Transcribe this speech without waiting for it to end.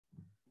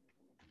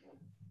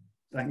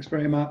Thanks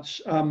very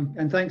much.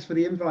 And thanks for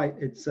the invite.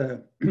 It's well,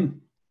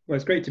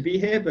 it's great to be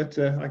here, but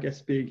I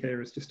guess being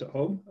here is just at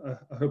home.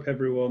 I hope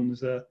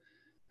everyone's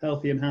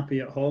healthy and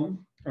happy at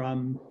home.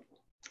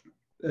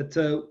 But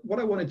what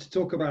I wanted to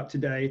talk about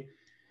today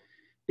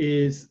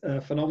is a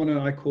phenomenon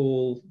I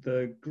call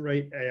the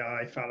Great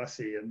AI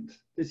Fallacy. And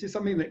this is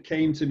something that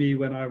came to me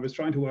when I was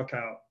trying to work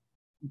out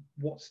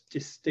what's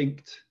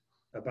distinct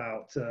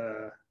about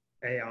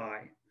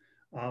AI.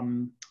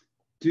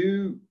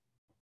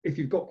 If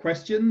you've got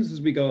questions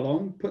as we go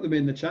along, put them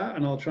in the chat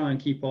and I'll try and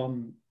keep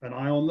on an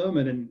eye on them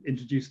and then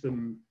introduce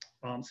them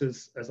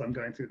answers as I'm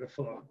going through the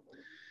flow.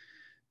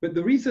 But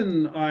the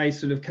reason I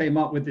sort of came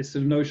up with this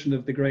sort of notion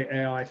of the Great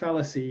AI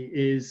Fallacy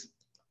is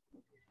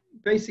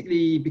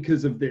basically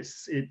because of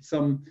this. It's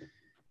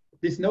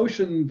this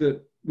notion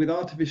that with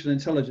artificial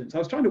intelligence, I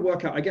was trying to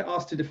work out, I get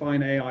asked to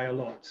define AI a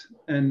lot.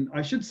 And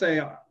I should say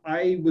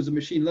I was a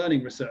machine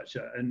learning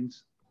researcher and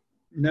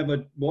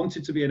never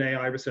wanted to be an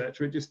AI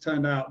researcher. It just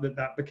turned out that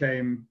that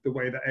became the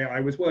way that AI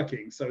was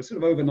working. So sort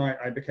of overnight,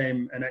 I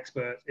became an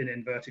expert in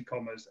inverted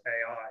commas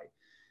AI.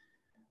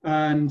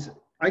 And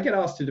I get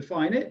asked to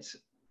define it.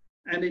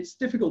 And it's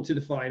difficult to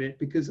define it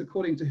because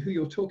according to who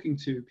you're talking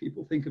to,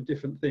 people think of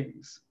different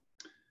things.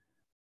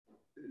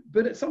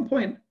 But at some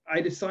point,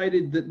 I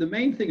decided that the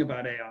main thing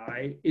about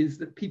AI is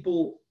that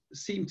people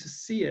seem to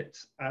see it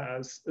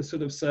as a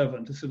sort of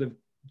servant, a sort of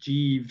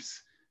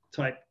Jeeves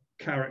type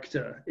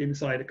character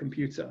inside a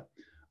computer.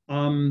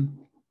 And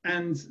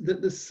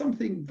that there's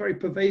something very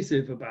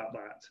pervasive about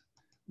that,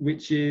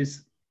 which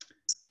is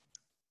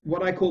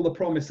what I call the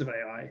promise of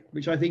AI,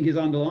 which I think is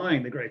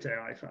underlying the Great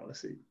AI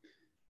Fallacy.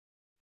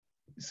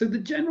 So the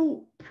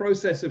general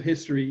process of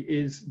history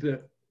is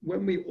that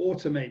when we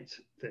automate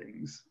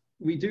things,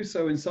 we do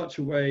so in such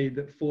a way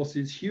that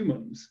forces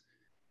humans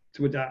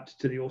to adapt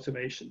to the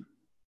automation.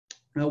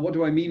 Now, what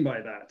do I mean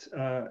by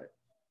that?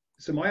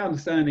 So my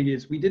understanding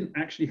is we didn't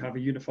actually have a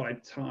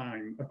unified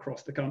time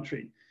across the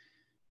country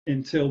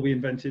until we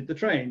invented the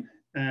train.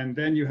 And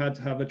then you had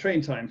to have a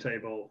train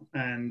timetable.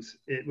 And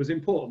it was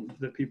important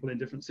that people in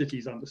different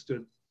cities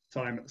understood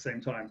time at the same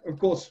time. Of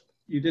course,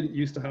 you didn't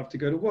used to have to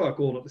go to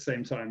work all at the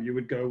same time. You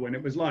would go when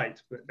it was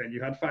light, but then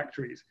you had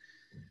factories.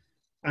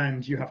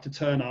 And you have to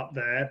turn up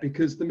there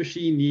because the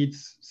machine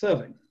needs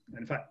serving.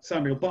 In fact,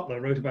 Samuel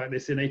Butler wrote about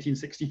this in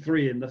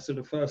 1863 in the sort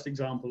of first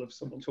example of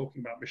someone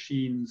talking about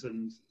machines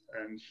and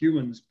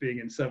humans being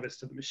in service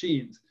to the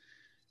machines.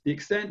 The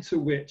extent to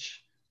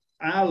which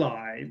our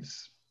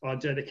lives are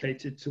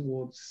dedicated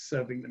towards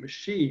serving the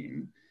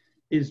machine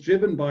is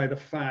driven by the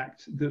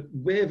fact that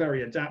we're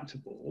very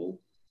adaptable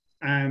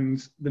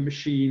and the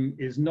machine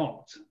is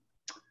not.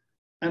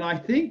 And I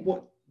think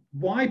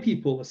why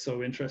people are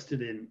so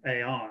interested in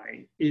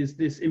AI is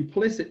this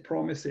implicit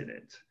promise in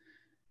it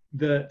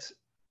that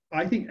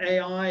I think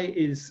AI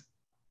is,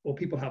 or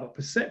people have a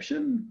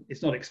perception,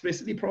 it's not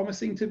explicitly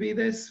promising to be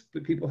this,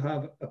 but people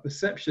have a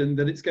perception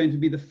that it's going to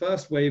be the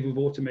first wave of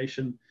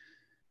automation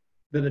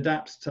that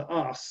adapts to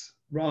us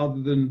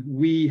rather than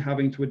we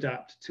having to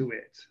adapt to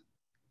it.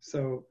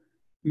 So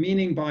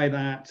meaning by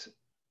that,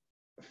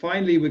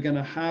 finally, we're going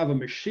to have a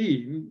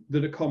machine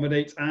that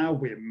accommodates our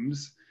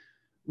whims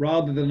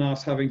rather than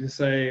us having to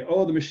say,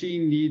 oh, the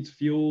machine needs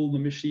fuel, the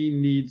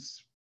machine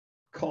needs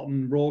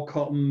cotton, raw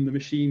cotton, the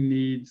machine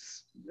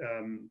needs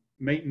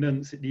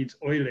maintenance, it needs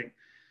oiling.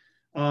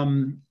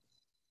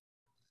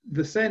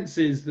 The sense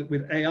is that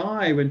with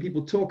AI, when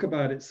people talk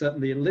about it,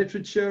 certainly in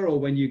literature or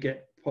when you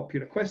get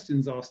popular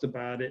questions asked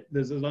about it,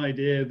 there's an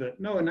idea that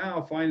no,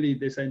 now finally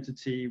this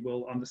entity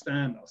will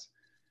understand us.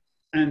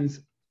 And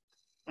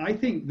I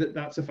think that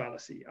that's a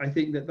fallacy. I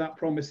think that that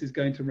promise is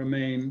going to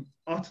remain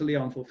utterly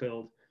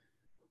unfulfilled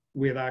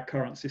with our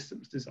current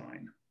systems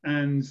design.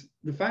 And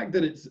the fact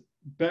that it's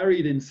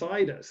buried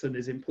inside us and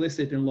is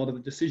implicit in a lot of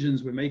the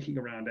decisions we're making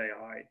around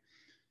AI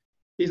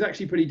is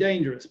actually pretty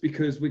dangerous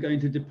because we're going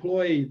to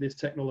deploy this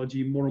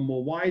technology more and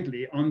more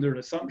widely under an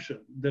assumption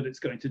that it's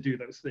going to do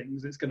those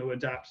things, it's going to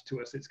adapt to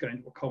us, it's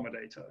going to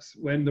accommodate us,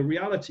 when the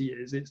reality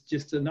is it's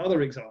just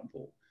another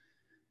example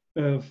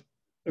of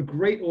a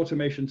great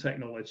automation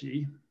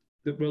technology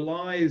that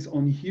relies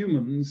on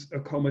humans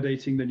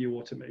accommodating the new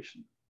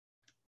automation.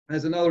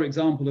 As another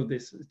example of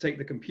this, take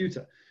the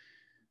computer.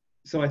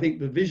 So I think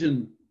the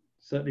vision,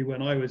 certainly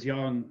when I was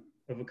young,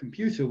 of a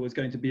computer was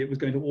going to be, it was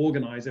going to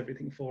organize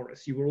everything for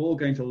us. You were all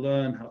going to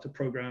learn how to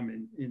program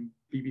in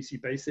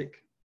BBC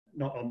Basic,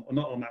 not on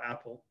that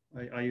Apple.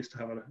 I used to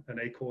have an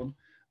Acorn.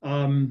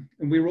 And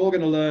we were all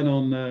going to learn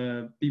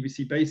on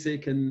BBC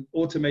Basic and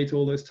automate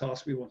all those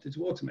tasks we wanted to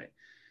automate.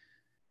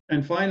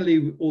 And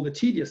finally, all the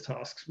tedious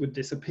tasks would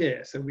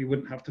disappear, so we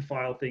wouldn't have to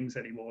file things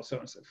anymore, so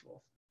on and so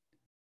forth.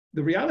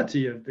 The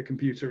reality of the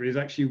computer is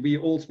actually we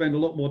all spend a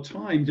lot more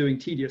time doing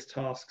tedious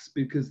tasks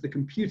because the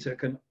computer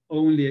can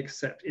only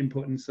accept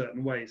input in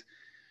certain ways.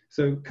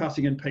 So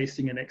cutting and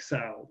pasting in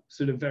Excel,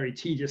 sort of very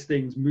tedious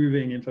things,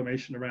 moving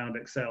information around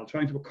Excel,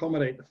 trying to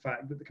accommodate the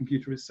fact that the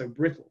computer is so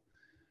brittle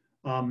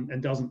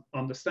and doesn't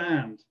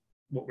understand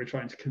what we're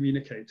trying to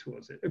communicate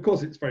towards it. Of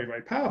course, it's very,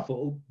 very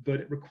powerful, but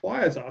it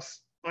requires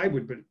us, I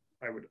would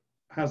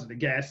hazard a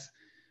guess.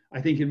 I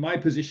think in my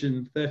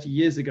position 30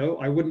 years ago,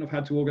 I wouldn't have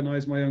had to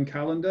organize my own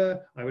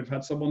calendar. I would have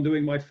had someone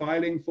doing my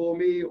filing for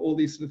me, all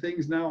these sort of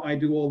things. Now I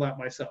do all that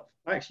myself.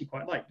 I actually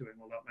quite like doing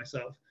all that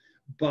myself,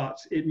 but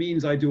it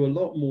means I do a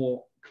lot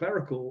more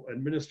clerical,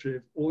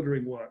 administrative,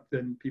 ordering work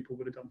than people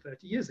would have done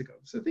 30 years ago.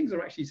 So things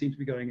are actually seem to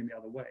be going in the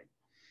other way.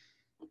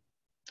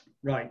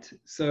 Right,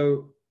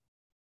 so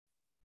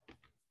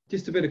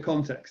just a bit of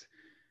context.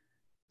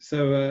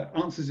 So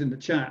answers in the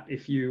chat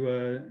if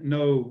you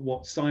know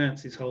what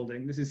science is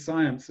holding. This is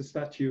science, a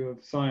statue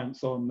of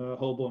science on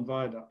Holborn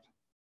Viaduct.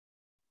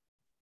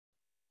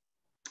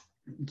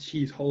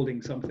 She's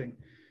holding something,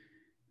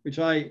 which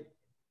I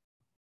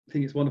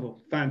think is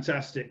wonderful.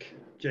 Fantastic,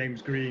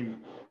 James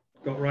Green,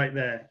 got right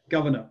there.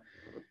 Governor.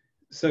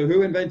 So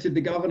who invented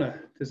the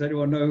governor? Does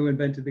anyone know who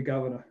invented the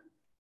governor?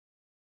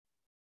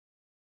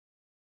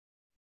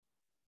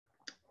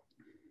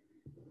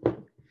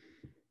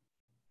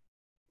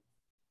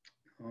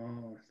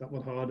 Oh, is that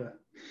one harder?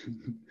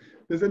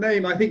 There's a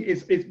name, I think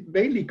it's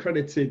mainly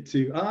credited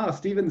to,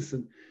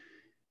 Stevenson.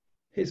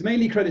 It's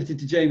mainly credited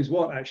to James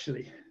Watt,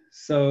 actually.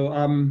 So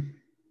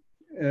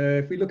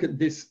if we look at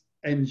this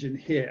engine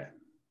here,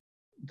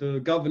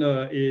 the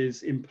governor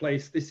is in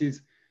place. This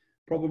is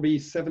probably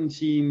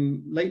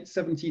late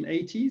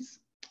 1780s.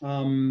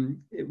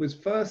 It was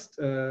first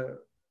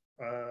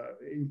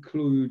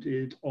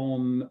included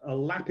on a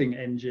lapping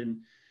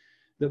engine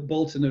that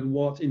Boulton and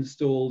Watt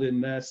installed in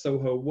their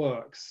Soho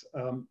works.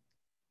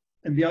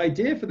 And the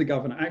idea for the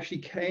governor actually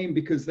came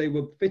because they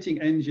were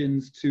fitting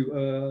engines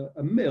to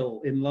a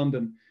mill in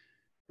London,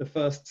 the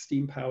first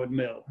steam-powered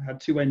mill. It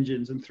had 2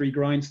 engines and 3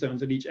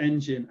 grindstones at each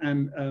engine.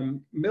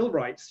 And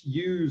millwrights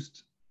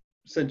used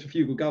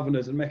centrifugal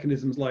governors and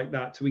mechanisms like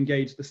that to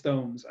engage the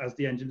stones as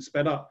the engine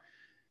sped up.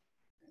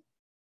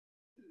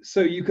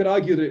 So you could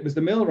argue that it was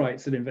the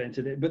millwrights that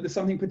invented it, but there's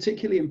something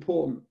particularly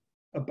important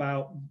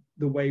about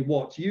the way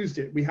Watt used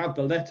it. We have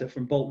the letter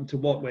from Boulton to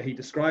Watt where he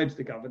describes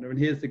the governor, and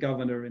here's the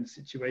governor in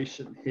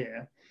situation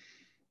here.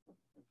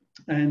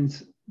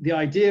 And the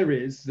idea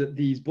is that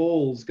these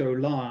balls go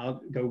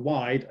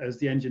wide as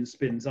the engine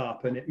spins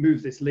up, and it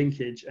moves this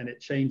linkage and it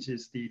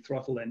changes the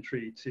throttle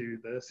entry to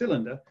the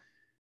cylinder,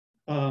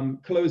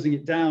 closing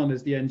it down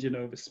as the engine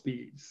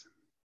overspeeds.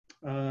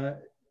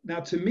 Now,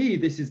 to me,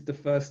 this is the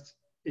first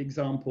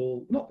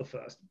example, not the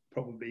first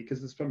probably because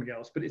there's something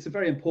else, but it's a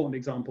very important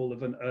example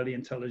of an early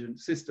intelligent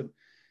system.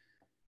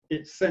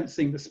 It's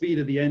sensing the speed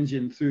of the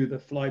engine through the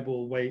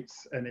flyball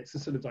weights, and it's a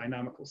sort of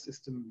dynamical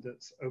system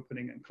that's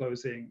opening and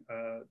closing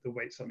the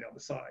weights on the other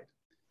side.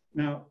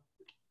 Now,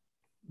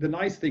 the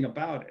nice thing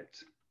about it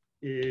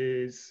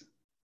is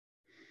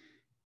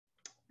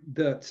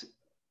that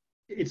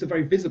it's a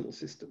very visible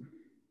system.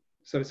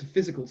 So it's a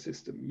physical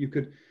system. You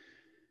could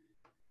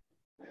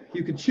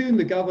tune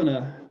the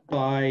governor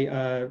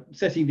by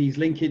setting these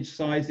linkage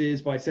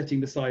sizes, by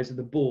setting the size of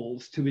the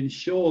balls to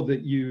ensure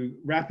that you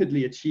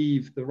rapidly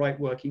achieve the right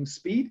working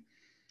speed.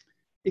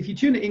 If you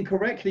tune it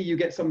incorrectly, you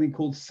get something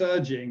called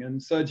surging,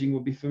 and surging will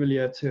be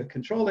familiar to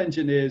control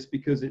engineers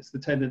because it's the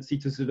tendency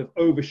to sort of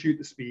overshoot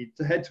the speed,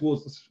 to head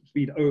towards the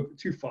speed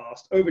too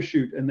fast,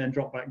 overshoot, and then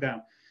drop back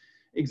down.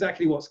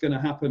 Exactly what's going to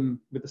happen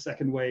with the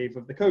second wave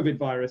of the COVID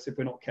virus if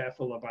we're not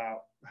careful about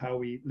how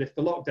we lift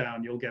the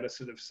lockdown. You'll get a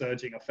sort of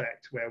surging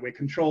effect where we're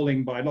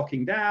controlling by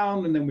locking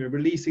down, and then we're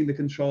releasing the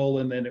control,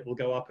 and then it will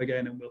go up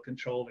again, and we'll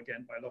control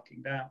again by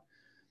locking down.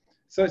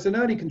 So it's an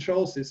early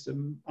control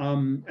system,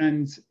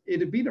 and it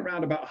had been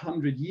around about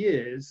 100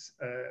 years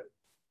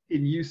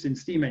in use in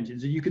steam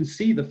engines. And you can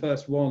see the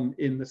first one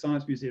in the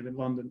Science Museum in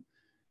London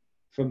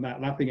from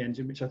that lapping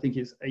engine, which I think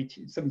is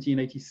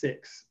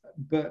 1786.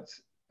 But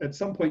at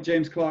some point,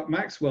 James Clerk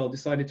Maxwell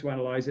decided to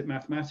analyze it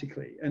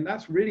mathematically. And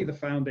that's really the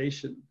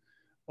foundation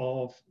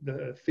of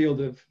the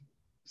field of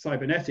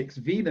cybernetics.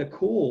 Wiener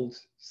called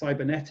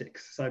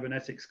cybernetics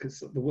because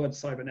the word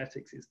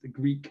cybernetics is the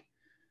Greek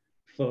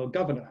for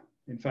governor.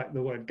 In fact,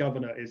 the word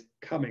governor is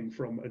coming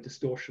from a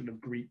distortion of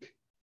Greek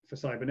for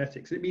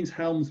cybernetics. It means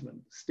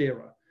helmsman,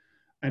 steerer.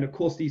 And of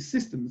course, these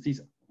systems,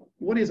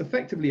 what is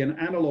effectively an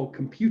analog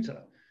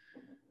computer,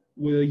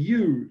 were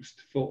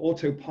used for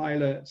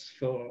autopilots,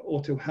 for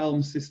auto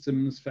helm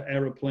systems, for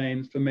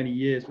aeroplanes for many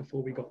years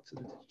before we got to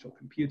the digital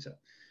computer.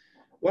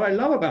 What I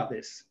love about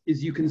this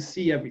is you can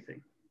see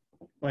everything.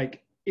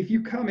 Like if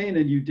you come in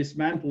and you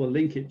dismantle a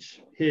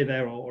linkage here,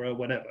 there, or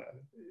whatever,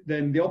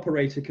 then the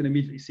operator can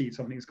immediately see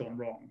something's gone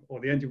wrong, or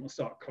the engine will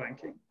start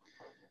clanking.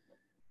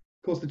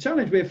 Of course, the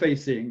challenge we're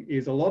facing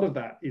is a lot of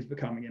that is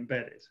becoming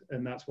embedded,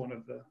 and that's one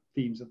of the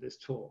themes of this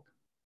talk.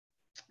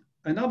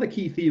 Another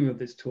key theme of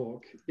this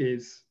talk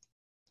is,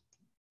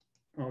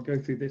 I'll go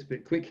through this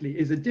bit quickly,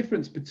 is a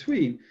difference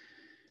between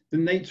the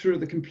nature of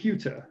the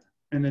computer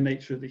and the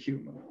nature of the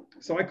human.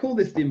 So I call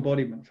this the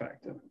embodiment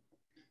factor.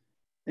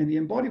 And the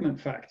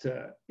embodiment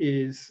factor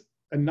is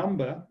a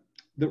number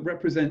that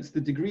represents the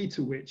degree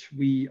to which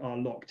we are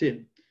locked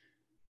in.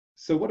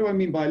 So what do I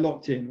mean by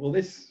locked in? Well,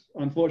 this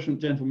unfortunate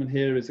gentleman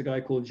here is a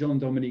guy called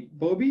Jean-Dominique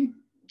Bauby,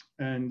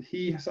 and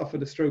he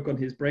suffered a stroke on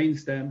his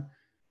brainstem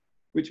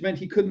which meant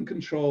he couldn't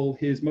control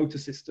his motor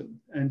system.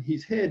 And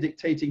he's here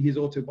dictating his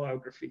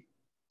autobiography,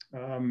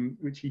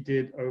 which he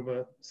did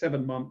over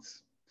 7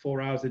 months,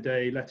 4 hours a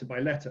day, letter by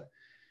letter.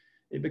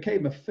 It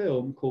became a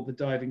film called The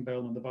Diving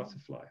Bell and the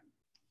Butterfly.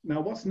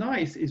 Now, what's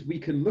nice is we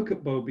can look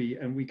at Bowlby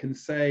and we can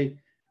say,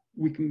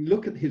 we can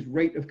look at his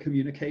rate of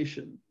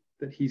communication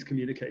that he's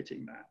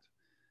communicating that.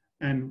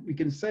 And we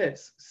can say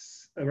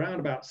it's around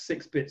about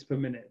 6 bits per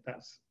minute.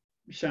 That's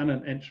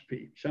Shannon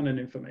entropy, Shannon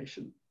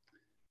information.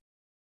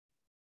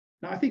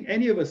 Now, I think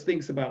any of us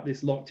thinks about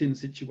this locked in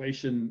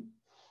situation,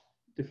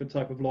 different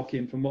type of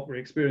lock-in from what we're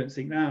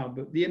experiencing now,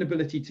 but the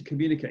inability to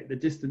communicate, the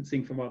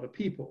distancing from other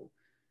people,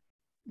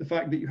 the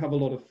fact that you have a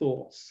lot of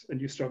thoughts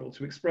and you struggle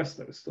to express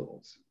those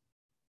thoughts.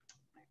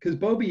 Because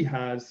Bowlby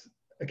has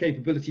a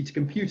capability to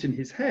compute in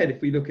his head,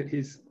 if we look at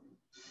his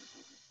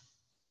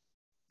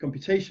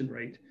computation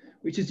rate,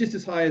 which is just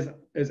as high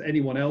as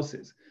anyone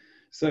else's.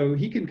 So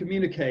he can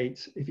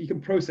communicate, if he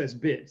can process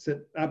bits,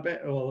 I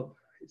bet, well,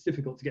 it's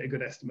difficult to get a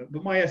good estimate,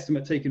 but my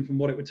estimate taken from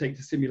what it would take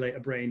to simulate a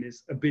brain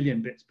is 1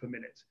 billion bits per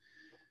minute.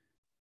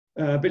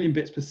 1 billion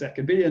bits per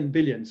second,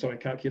 billion,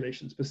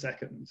 calculations per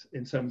second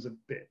in terms of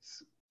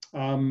bits,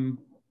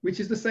 which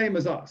is the same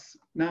as us.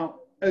 Now,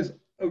 as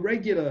a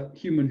regular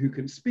human who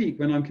can speak,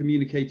 when I'm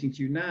communicating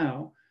to you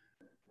now,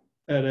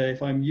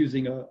 if I'm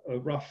using a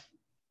rough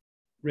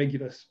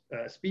regular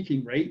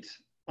speaking rate,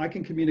 I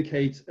can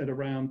communicate at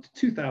around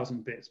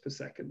 2000 bits per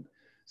second.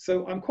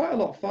 So I'm quite a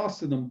lot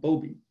faster than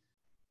Bowlby.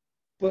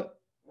 But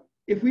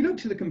if we look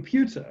to the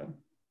computer,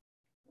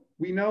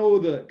 we know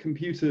that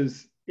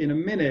computers in a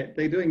minute,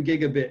 they're doing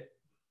gigabit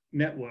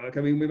network.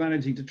 I mean, we're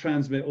managing to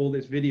transmit all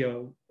this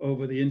video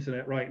over the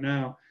internet right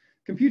now.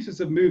 Computers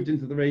have moved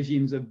into the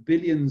regimes of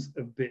billions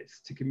of bits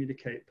to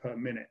communicate per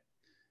minute.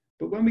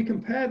 But when we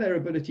compare their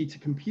ability to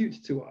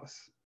compute to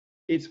us,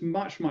 it's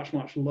much, much,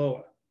 much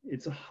lower.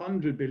 It's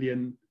 100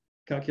 billion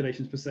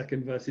calculations per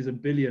second versus 1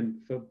 billion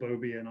for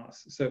Bowlby and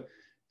us. So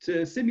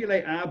to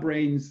simulate our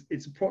brains,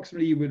 it's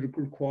approximately, you would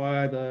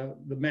require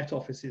the Met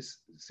Office's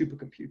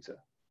supercomputer,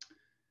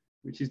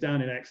 which is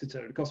down in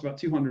Exeter. It costs about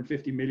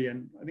 250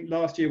 million. I think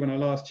last year when I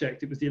last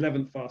checked, it was the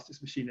 11th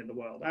fastest machine in the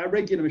world. Our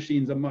regular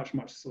machines are much,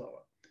 much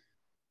slower.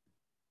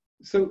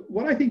 So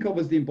what I think of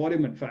as the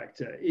embodiment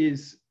factor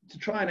is to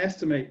try and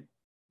estimate,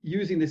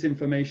 using this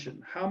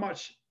information, how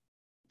much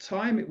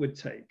time it would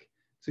take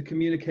to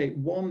communicate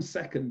 1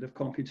 second of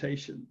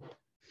computation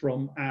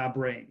from our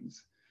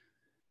brains.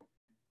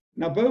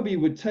 Now, Bowlby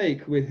would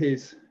take with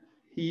his,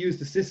 he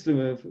used a system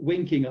of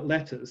winking at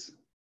letters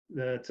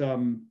that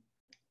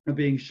are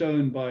being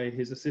shown by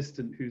his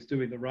assistant who's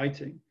doing the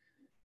writing.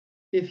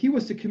 If he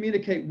was to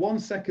communicate 1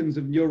 second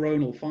of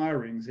neuronal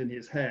firings in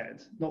his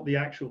head, not the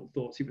actual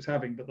thoughts he was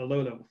having, but the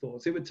low-level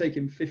thoughts, it would take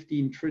him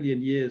 15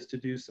 trillion years to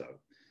do so.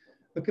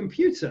 A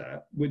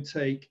computer would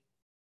take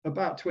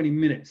about 20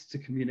 minutes to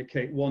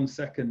communicate 1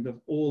 second of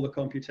all the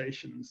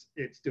computations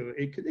it's doing,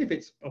 if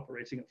it's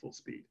operating at full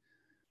speed,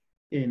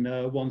 in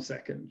 1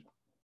 second.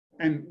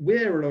 And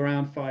we're at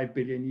around 5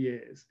 billion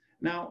years.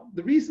 Now,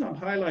 the reason I'm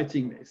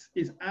highlighting this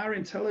is our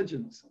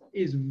intelligence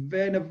is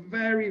in a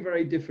very,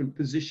 very different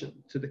position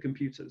to the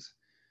computers.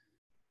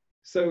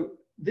 So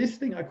this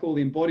thing I call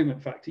the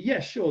embodiment factor,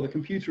 yes, sure, the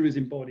computer is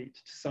embodied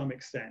to some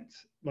extent.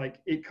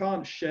 Like, it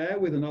can't share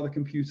with another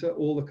computer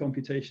all the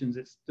computations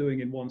it's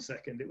doing in 1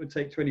 second. It would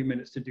take 20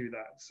 minutes to do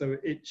that. So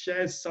it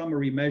shares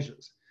summary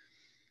measures.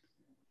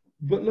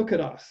 But look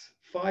at us,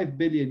 5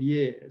 billion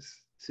years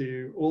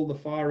to all the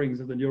firings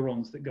of the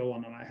neurons that go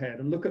on in our head.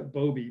 And look at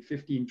Bowlby,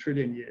 15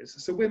 trillion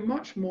years. So we're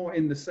much more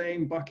in the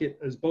same bucket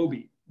as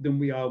Bowlby than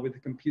we are with the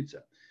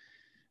computer.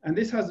 And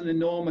this has an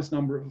enormous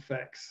number of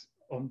effects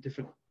on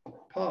different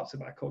parts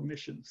of our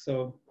cognition.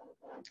 So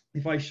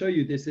if I show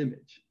you this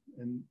image,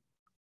 and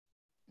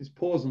just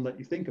pause and let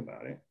you think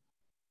about it,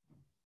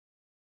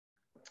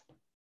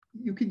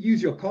 you could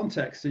use your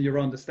context and your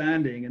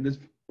understanding, and there's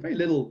very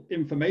little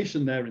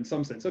information there in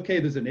some sense. Okay,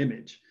 there's an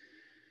image,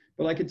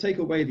 but I could take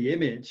away the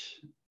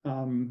image,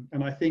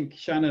 and I think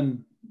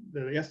Shannon,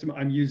 the estimate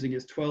I'm using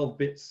is 12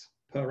 bits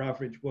per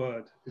average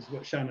word is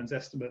what Shannon's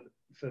estimate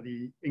for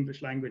the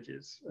English language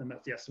is, and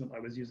that's the estimate I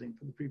was using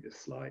for the previous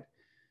slide.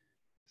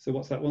 So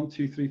what's that? 1,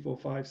 2, 3, 4,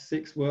 5,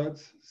 6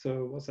 words.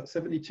 So what's that?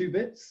 72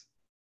 bits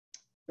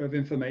of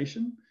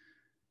information.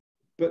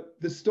 But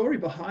the story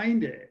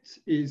behind it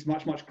is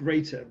much, much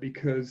greater,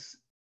 because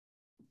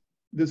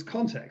there's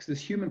context,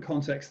 there's human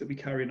context that we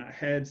carry in our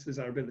heads. There's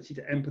our ability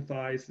to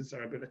empathize. There's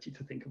our ability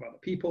to think of other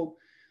people.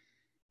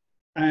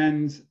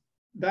 And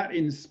that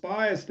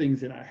inspires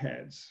things in our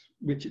heads,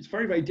 which it's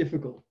very, very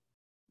difficult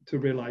to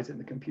realize in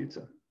the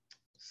computer.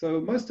 So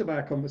most of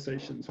our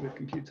conversations with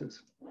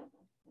computers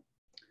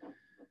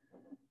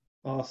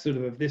are sort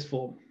of this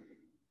form,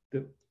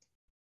 that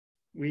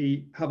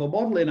we have a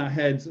model in our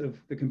heads of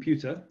the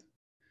computer.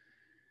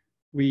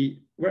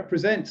 We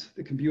represent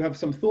the computer, you have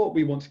some thought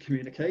we want to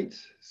communicate.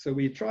 So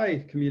we try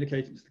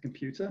communicating to the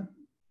computer.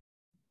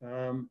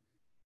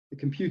 The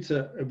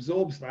computer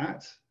absorbs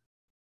that,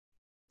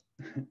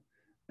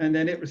 and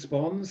then it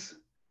responds.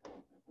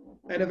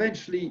 And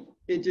eventually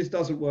it just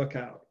doesn't work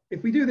out.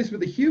 if we do this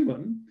with a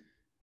human,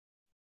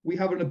 we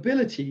have an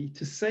ability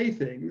to say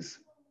things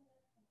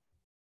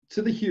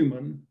to the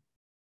human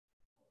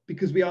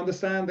because we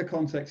understand the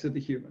context of the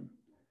human.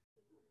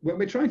 When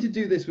we're trying to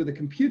do this with a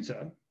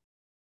computer,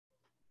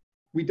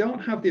 we don't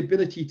have the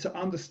ability to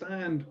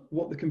understand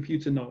what the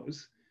computer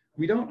knows.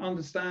 We don't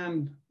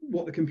understand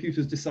what the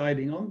computer's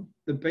deciding on,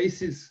 the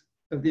basis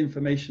of the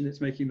information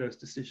it's making those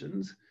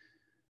decisions.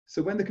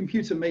 So when the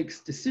computer makes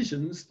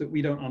decisions that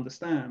we don't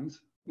understand,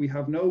 we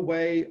have no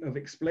way of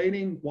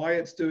explaining why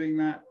it's doing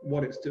that,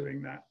 what it's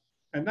doing that.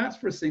 And that's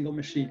for a single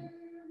machine.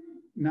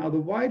 Now, the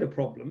wider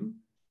problem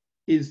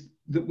is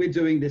that we're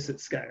doing this at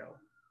scale.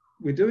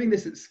 We're doing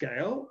this at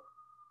scale,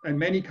 and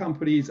many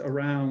companies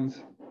around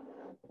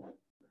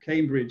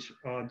Cambridge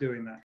are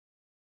doing that.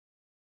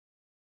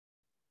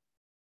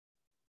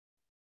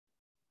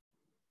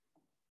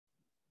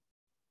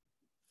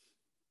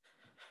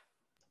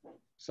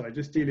 Sorry,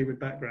 just dealing with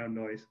background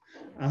noise.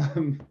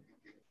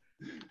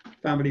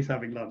 Families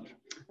having lunch.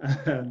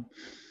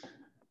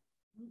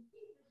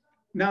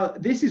 Now,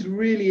 this is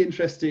really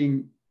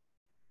interesting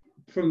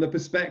from the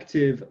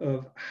perspective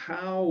of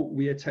how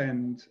we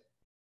attend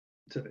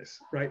to this,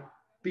 right?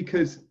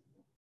 Because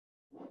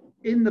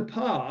in the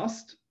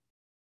past,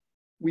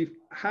 we've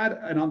had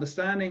an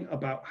understanding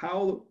about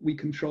how we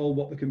control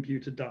what the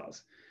computer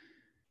does.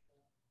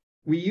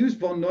 We use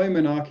von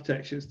Neumann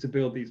architectures to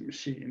build these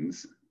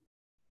machines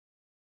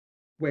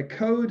where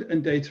code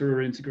and data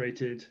are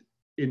integrated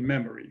in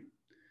memory.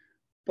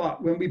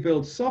 But when we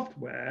build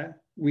software,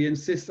 we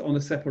insist on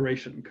a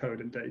separation of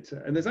code and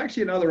data. And there's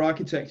actually another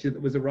architecture that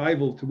was a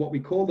rival to what we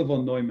call the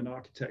von Neumann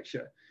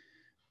architecture.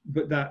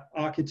 But that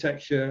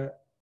architecture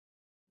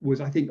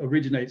was, I think,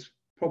 originates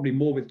probably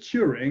more with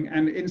Turing,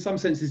 and in some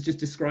senses just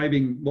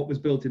describing what was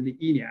built in the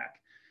ENIAC.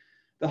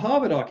 The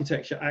Harvard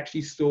architecture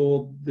actually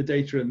stored the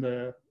data in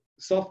the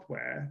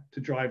software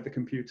to drive the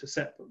computer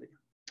separately.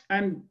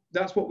 And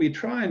that's what we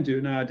try and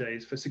do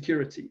nowadays for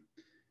security.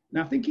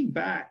 Now, thinking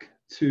back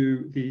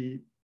to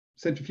the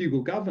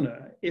centrifugal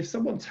governor, if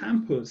someone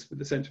tampers with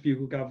the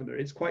centrifugal governor,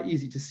 it's quite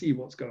easy to see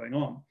what's going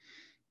on.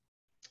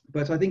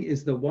 But I think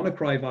it's the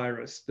WannaCry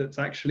virus that's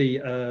actually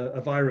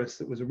a virus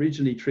that was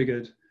originally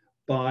triggered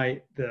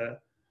by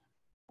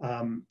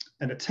an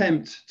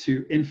attempt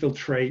to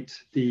infiltrate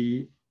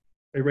the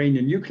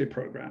Iranian nuclear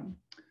program.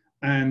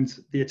 And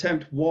the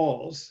attempt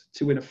was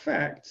to, in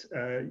effect,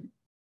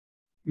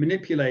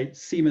 manipulate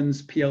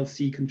Siemens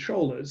PLC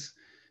controllers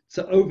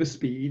to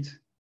overspeed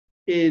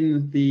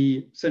in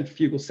the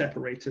centrifugal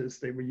separators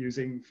they were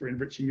using for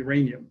enriching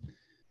uranium.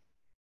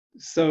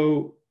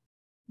 So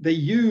they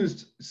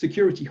used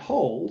security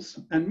holes,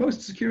 and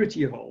most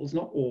security holes,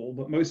 not all,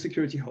 but most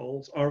security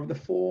holes are of the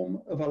form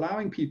of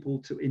allowing people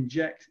to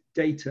inject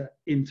data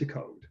into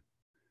code.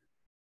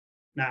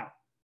 Now,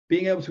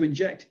 being able to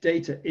inject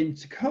data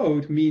into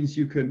code means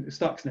you can,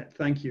 Stuxnet,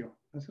 thank you.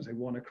 I was gonna say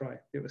WannaCry,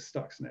 it was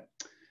Stuxnet.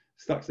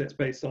 Stuxnet's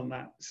based on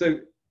that. So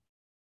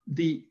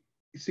the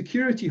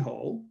security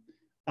hole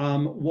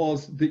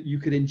was that you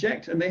could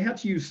inject, and they had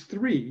to use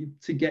 3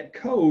 to get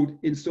code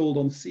installed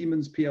on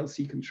Siemens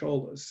PLC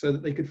controllers so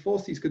that they could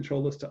force these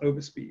controllers to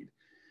overspeed.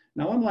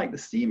 Now, unlike the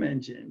steam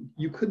engine,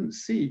 you couldn't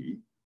see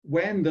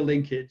when the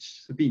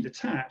linkage had been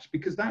detached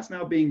because that's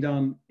now being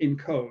done in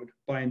code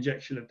by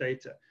injection of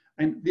data.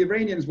 And the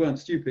Iranians weren't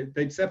stupid.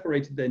 They'd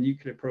separated their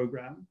nuclear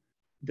program.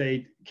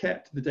 They'd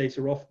kept the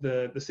data off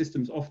the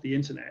systems off the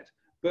internet,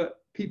 but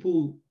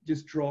people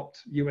just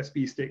dropped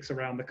USB sticks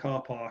around the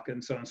car park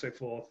and so on and so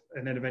forth.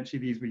 And then eventually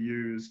these were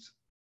used.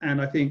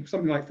 And I think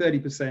something like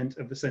 30%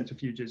 of the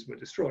centrifuges were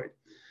destroyed.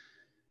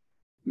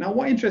 Now,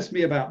 what interests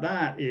me about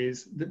that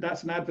is that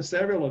that's an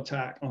adversarial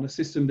attack on a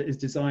system that is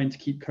designed to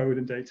keep code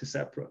and data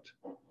separate.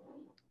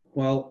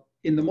 Well,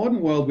 in the modern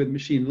world with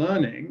machine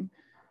learning,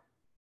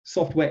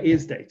 software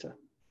is data.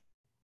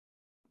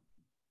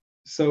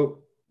 So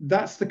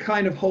that's the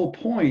kind of whole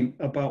point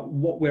about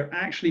what we're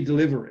actually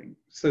delivering.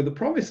 So the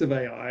promise of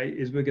AI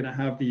is we're going to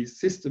have these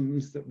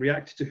systems that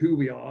react to who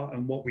we are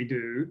and what we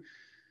do.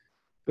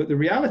 But the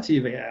reality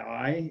of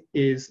AI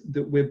is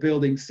that we're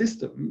building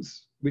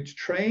systems which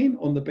train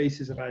on the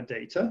basis of our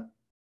data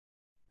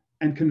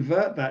and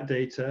convert that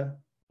data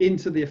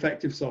into the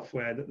effective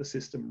software that the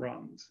system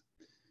runs.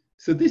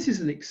 So this is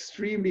an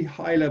extremely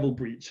high-level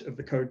breach of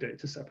the code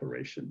data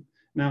separation.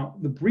 Now,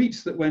 the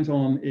breach that went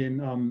on in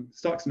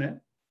Stuxnet,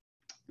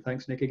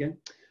 thanks, Nick, again,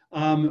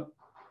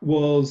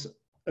 was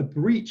a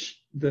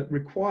breach that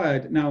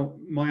required, now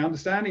my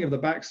understanding of the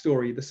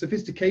backstory, the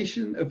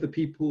sophistication of the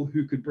people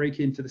who could break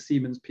into the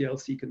Siemens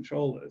PLC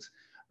controllers.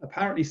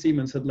 Apparently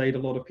Siemens had laid a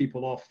lot of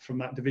people off from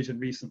that division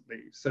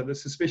recently. So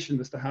there's suspicion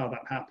as to how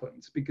that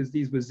happened because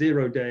these were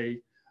 0-day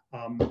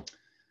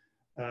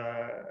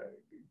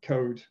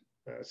code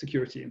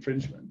security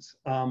infringements.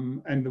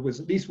 And there was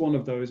at least one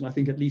of those, and I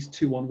think at least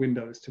 2 on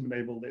Windows to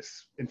enable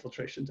this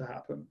infiltration to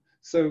happen.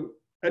 So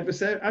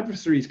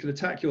adversaries could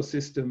attack your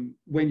system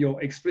when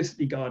you're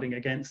explicitly guarding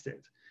against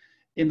it.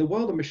 In the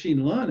world of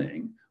machine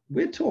learning,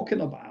 we're talking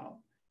about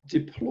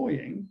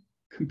deploying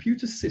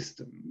computer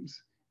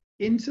systems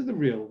into the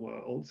real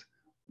world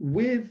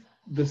with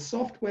the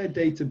software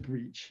data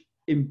breach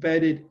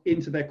embedded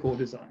into their core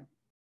design.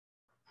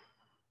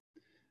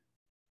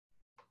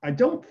 I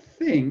don't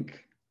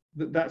think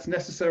that that's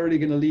necessarily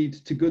going to lead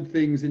to good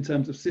things in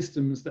terms of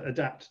systems that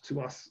adapt to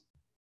us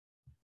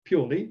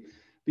purely,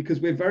 because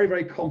we're very,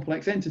 very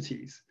complex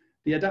entities.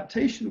 The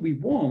adaptation we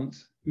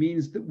want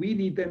means that we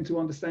need them to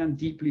understand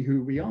deeply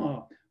who we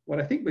are. What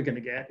I think we're going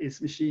to get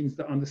is machines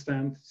that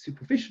understand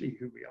superficially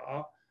who we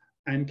are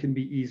and can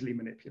be easily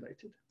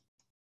manipulated.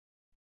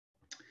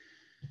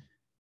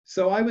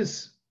 So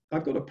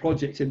I've got a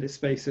project in this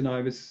space, and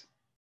I was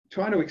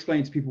trying to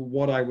explain to people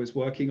what I was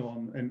working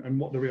on and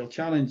what the real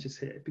challenge is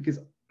here, because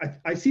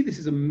I see this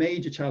as a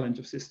major challenge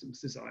of systems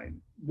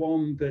design,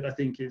 one that I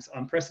think is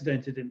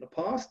unprecedented in the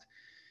past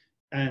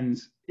and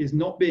is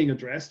not being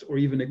addressed or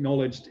even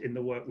acknowledged in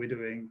the work we're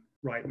doing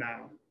right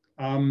now.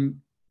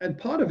 And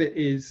part of it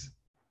is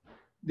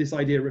this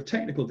idea of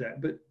technical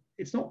debt, but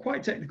it's not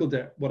quite technical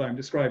debt, what I'm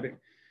describing.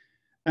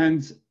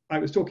 And I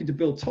was talking to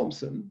Bill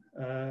Thompson,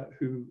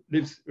 who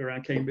lives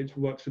around Cambridge,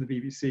 works for the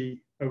BBC,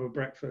 over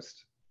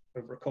breakfast,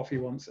 over a coffee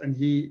once, and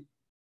he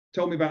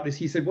told me about this.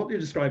 He said, what you're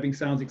describing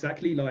sounds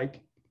exactly like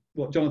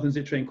what Jonathan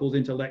Zittrain calls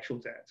intellectual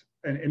debt.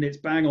 And it's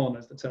bang on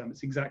as the term.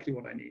 It's exactly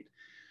what I need.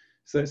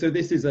 So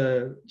this is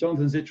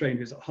Jonathan Zittrain,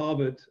 who's at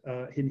Harvard,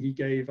 and he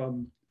gave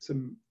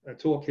a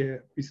talk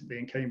here recently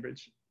in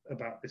Cambridge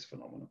about this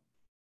phenomenon.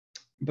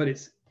 But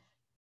it's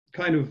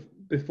kind of,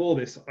 before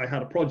this, I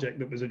had a project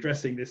that was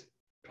addressing this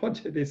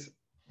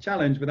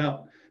challenge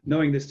without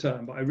knowing this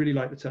term, but I really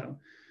like the term.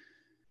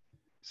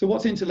 So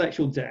what's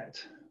intellectual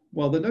debt?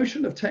 Well, the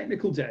notion of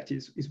technical debt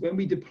is when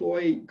we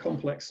deploy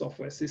complex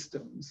software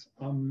systems,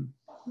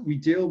 we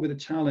deal with a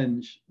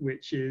challenge,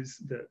 which is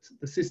that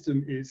the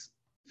system is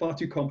far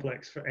too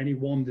complex for any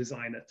one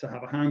designer to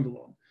have a handle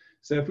on.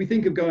 So if we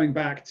think of going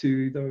back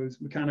to those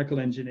mechanical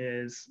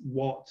engineers,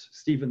 Watt,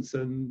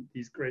 Stevenson,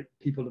 these great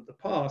people of the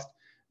past,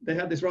 they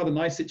had this rather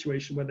nice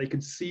situation where they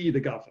could see the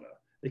governor.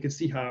 They could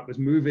see how it was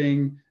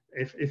moving.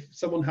 If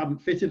someone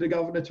hadn't fitted a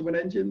governor to an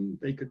engine,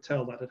 they could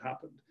tell that had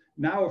happened.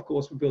 Now, of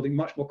course, we're building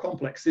much more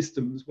complex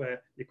systems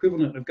where the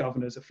equivalent of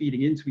governors are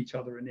feeding into each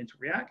other and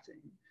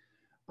interacting.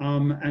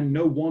 And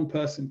no one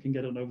person can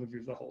get an overview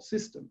of the whole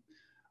system.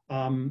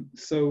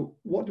 So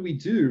what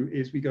do?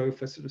 Is we go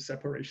for sort of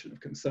separation of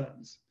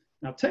concerns.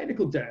 Now,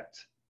 technical debt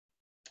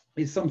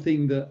is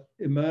something that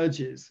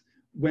emerges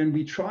when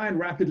we try and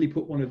rapidly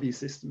put one of these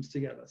systems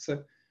together.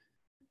 So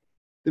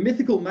the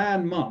mythical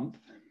man month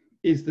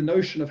is the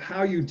notion of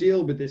how you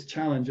deal with this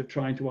challenge of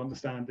trying to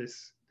understand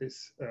this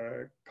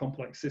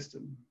complex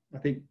system. I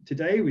think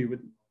today we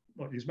would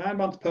not use man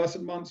months,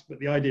 person months, but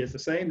the idea is the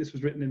same. This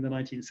was written in the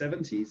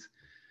 1970s.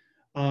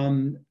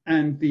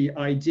 And the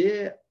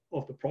idea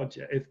of the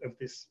project, of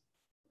this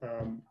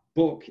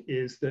book,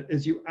 is that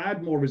as you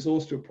add more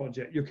resource to a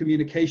project, your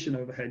communication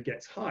overhead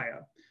gets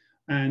higher.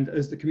 And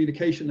as the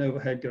communication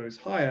overhead goes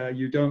higher,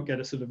 you don't get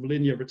a sort of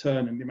linear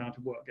return in the amount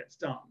of work gets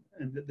done.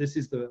 And this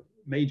is the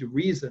major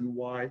reason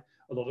why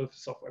a lot of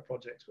software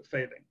projects were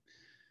failing.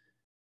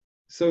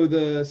 So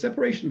the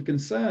separation of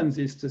concerns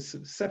is to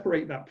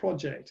separate that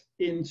project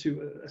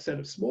into a set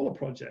of smaller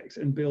projects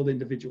and build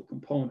individual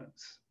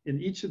components.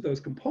 In each of those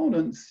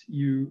components,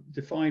 you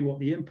define what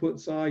the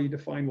inputs are, you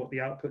define what the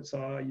outputs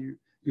are,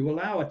 you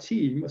allow a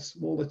team, a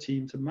smaller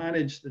team, to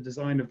manage the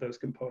design of those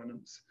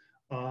components,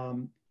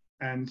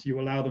 and you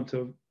allow them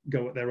to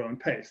go at their own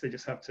pace. They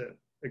just have to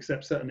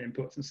accept certain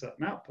inputs and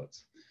certain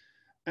outputs.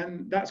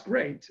 And that's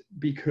great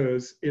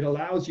because it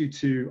allows you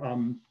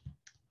to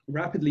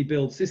rapidly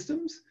build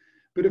systems.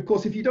 But of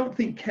course, if you don't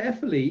think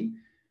carefully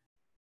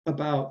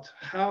about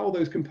how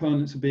those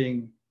components are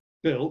being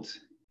built,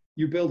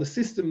 you build a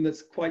system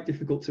that's quite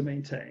difficult to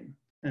maintain.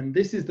 And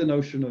this is the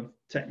notion of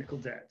technical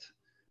debt.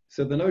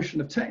 So the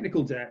notion of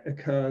technical debt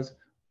occurs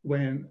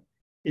when,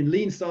 in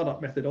lean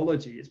startup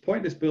methodology, it's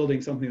pointless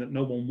building something that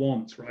no one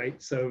wants,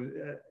 right? So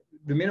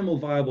the minimal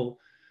viable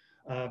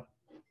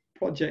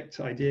product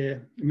idea,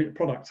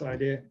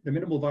 the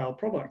minimal viable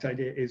product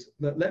idea is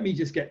that let me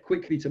just get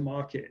quickly to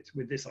market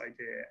with this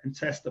idea and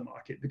test the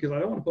market, because I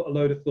don't want to put a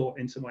load of thought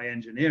into my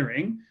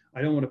engineering.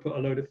 I don't want to put a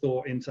load of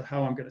thought into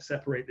how I'm going to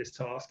separate this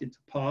task into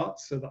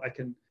parts so that I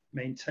can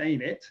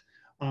maintain it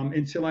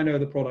until I know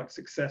the product's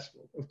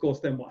successful. Of course,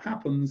 then what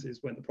happens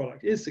is when the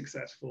product is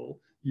successful,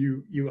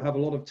 you have a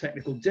lot of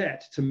technical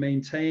debt to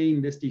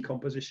maintain this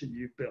decomposition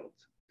you've built.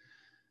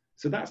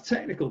 So that's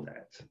technical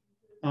debt.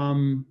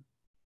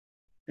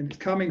 And it's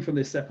coming from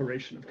this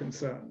separation of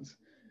concerns.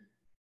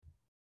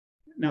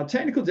 Now,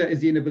 technical debt is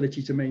the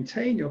inability to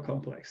maintain your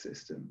complex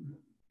system,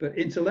 but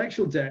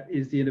intellectual debt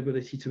is the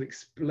inability to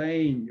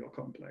explain your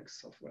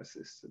complex software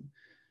system.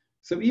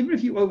 So even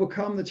if you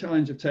overcome the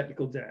challenge of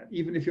technical debt,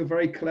 even if you're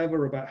very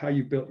clever about how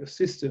you built your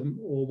system,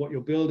 or what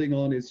you're building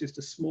on is just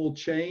a small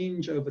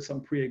change over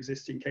some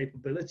pre-existing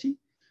capability,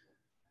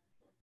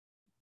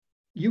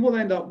 you will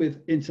end up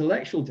with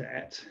intellectual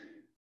debt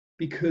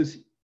because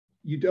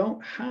you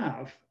don't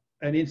have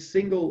a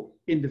single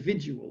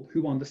individual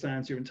who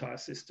understands your entire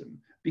system,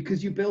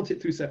 because you built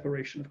it through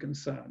separation of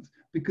concerns.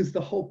 Because the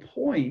whole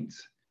point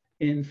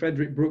in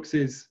Frederick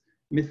Brooks's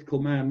Mythical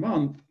Man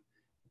Month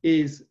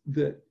is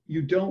that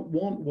you don't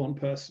want one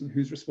person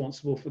who's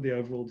responsible for the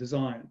overall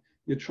design.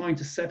 You're trying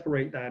to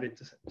separate that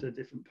into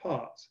different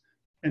parts.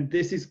 And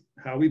this is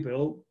how we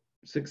build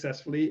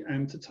successfully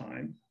and to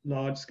time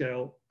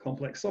large-scale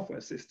complex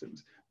software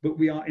systems. But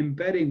we are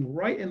embedding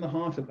right in the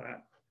heart of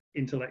that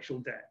intellectual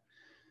debt.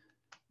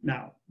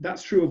 Now,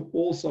 that's true of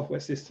all software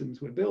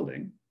systems we're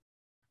building,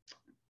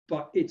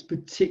 but it's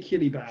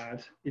particularly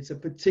bad. It's a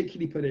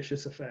particularly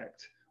pernicious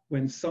effect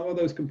when some of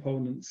those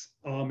components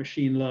are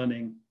machine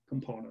learning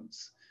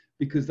components,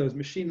 because those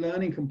machine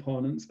learning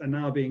components are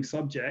now being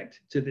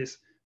subject to this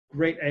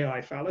great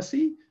AI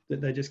fallacy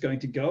that they're just going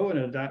to go and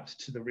adapt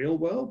to the real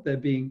world. They're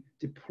being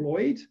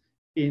deployed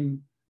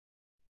in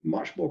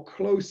much more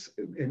close,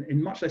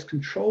 in much less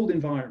controlled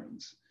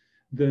environments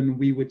than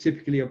we would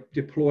typically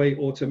deploy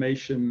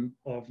automation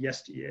of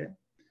yesteryear.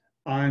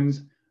 And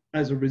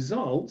as a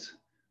result,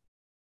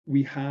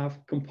 we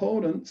have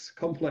components,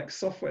 complex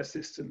software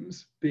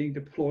systems being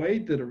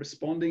deployed that are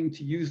responding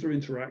to user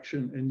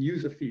interaction and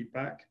user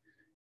feedback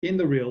in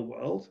the real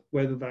world,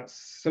 whether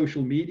that's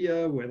social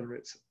media, whether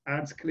it's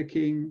ads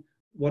clicking,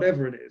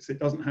 whatever it is. It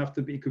doesn't have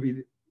to be, it could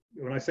be,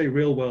 when I say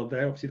real world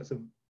there, obviously it's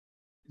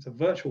a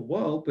virtual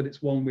world, but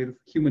it's one with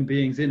human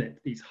beings in it,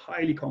 these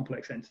highly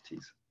complex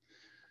entities.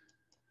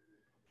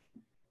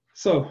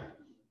 So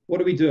what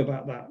do we do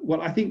about that?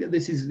 Well, I think that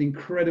this is an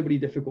incredibly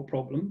difficult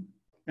problem.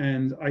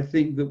 And I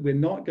think that we're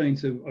not going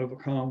to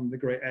overcome the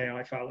great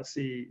AI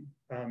fallacy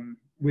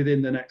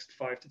within the next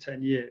 5 to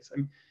 10 years. I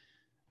mean,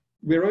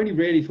 we're only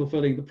really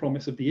fulfilling the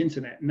promise of the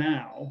internet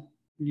now.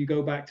 You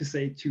go back to,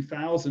 say,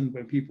 2000,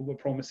 when people were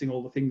promising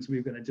all the things we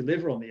were going to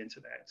deliver on the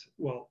internet.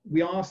 Well,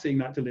 we are seeing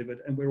that delivered,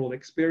 and we're all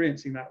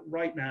experiencing that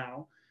right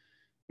now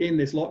in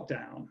this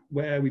lockdown,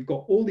 where we've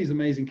got all these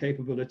amazing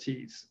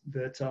capabilities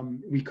that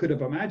we could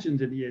have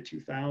imagined in the year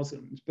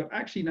 2000, but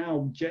actually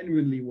now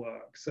genuinely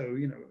work. So,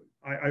 you know,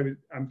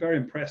 I'm very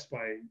impressed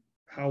by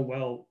how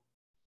well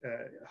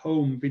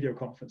home video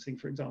conferencing,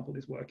 for example,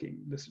 is working,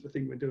 this sort of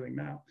thing we're doing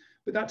now.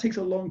 But that takes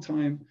a long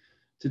time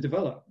to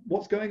develop.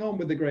 What's going on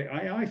with the great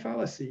AI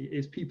fallacy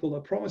is people are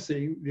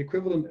promising the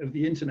equivalent of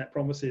the internet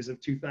promises of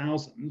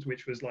 2000,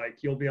 which was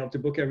like, you'll be able to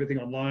book everything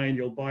online,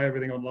 you'll buy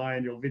everything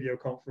online, you'll video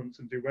conference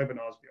and do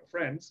webinars with your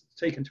friends. It's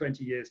taken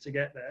 20 years to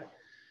get there.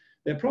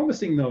 They're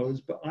promising those,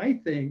 but I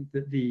think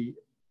that the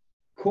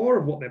core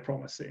of what they're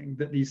promising,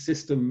 that these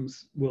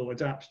systems will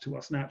adapt to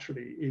us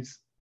naturally, is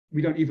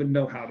we don't even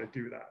know how to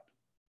do that.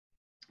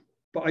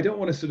 But I don't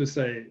want to sort of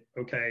say,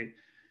 okay,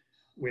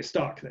 we're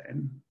stuck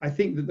then. I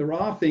think that there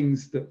are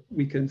things that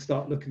we can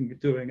start looking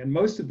at doing, and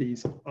most of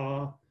these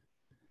are,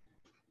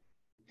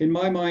 in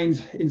my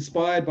mind,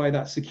 inspired by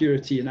that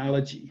security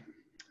analogy.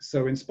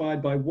 So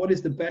inspired by what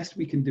is the best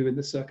we can do in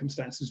the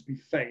circumstances we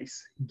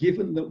face,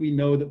 given that we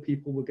know that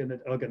people are going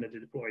to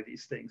deploy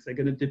these things. They're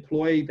going to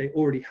deploy, they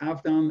already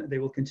have done, they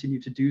will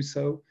continue to do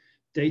so,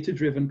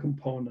 data-driven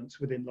components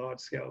within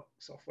large-scale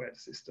software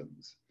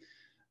systems.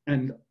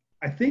 And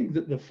I think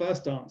that the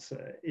first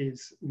answer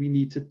is we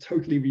need to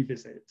totally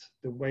revisit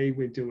the way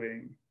we're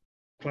doing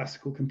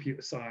classical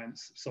computer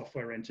science,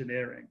 software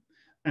engineering.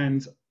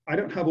 And I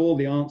don't have all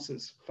the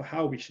answers for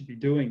how we should be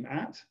doing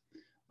that.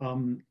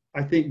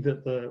 I think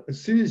that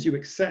as soon as you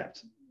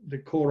accept the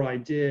core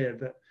idea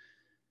that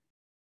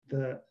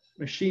the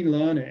machine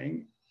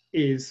learning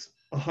is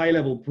a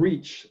high-level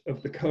breach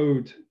of the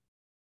code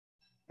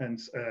and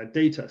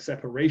data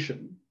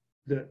separation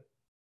that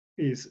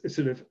is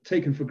sort of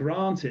taken for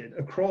granted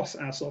across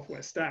our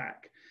software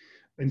stack,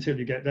 until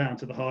you get down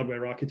to the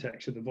hardware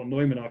architecture, the von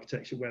Neumann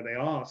architecture, where they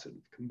are sort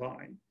of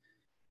combined.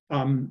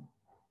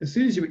 As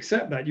soon as you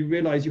accept that, you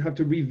realize you have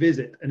to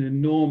revisit an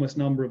enormous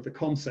number of the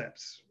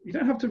concepts. You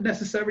don't have to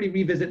necessarily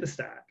revisit the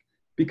stack,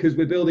 because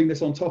we're building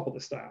this on top of the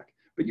stack,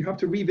 but you have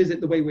to revisit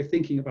the way we're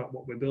thinking about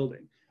what we're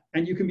building.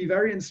 And you can be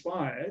very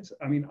inspired.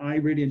 I mean, I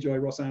really enjoy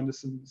Ross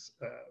Anderson's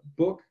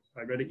book.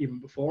 I read it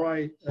even before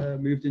I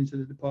moved into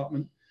the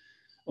department,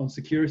 on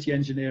security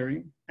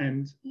engineering.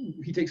 And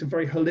he takes a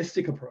very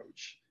holistic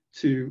approach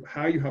to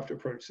how you have to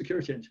approach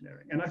security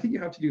engineering. And I think you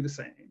have to do the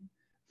same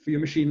for your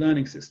machine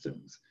learning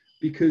systems,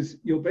 because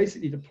you're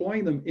basically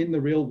deploying them in the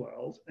real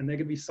world, and they're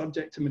going to be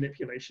subject to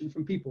manipulation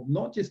from people,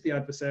 not just the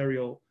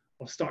adversarial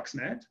of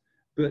Stuxnet,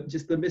 but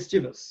just the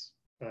mischievous.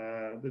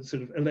 The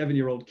sort of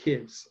 11-year-old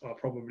kids are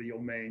probably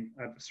your main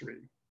adversary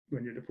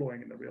when you're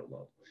deploying in the real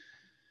world.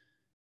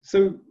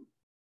 So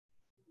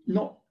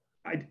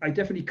I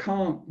definitely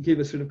can't give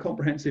a sort of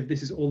comprehensive,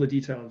 this is all the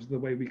details of the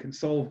way we can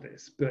solve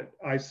this, but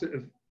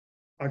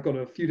I've got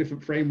a few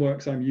different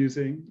frameworks I'm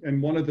using,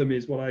 and one of them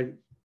is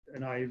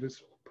and I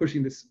was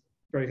pushing this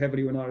very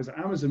heavily when I was at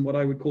Amazon, what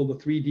I would call the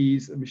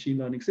 3Ds of machine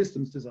learning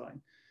systems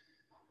design.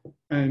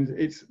 And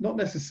it's not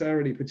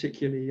necessarily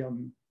particularly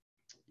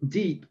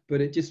deep, but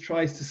it just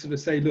tries to sort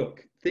of say,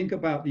 look, think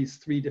about these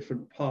 3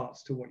 different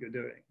parts to what you're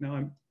doing.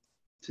 Now,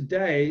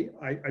 today,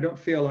 I don't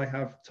feel I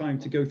have time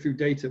to go through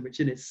data, which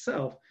in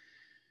itself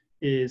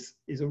is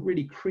a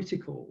really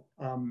critical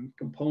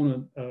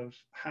component of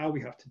how we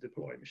have to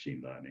deploy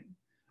machine learning.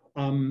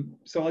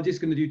 So I'm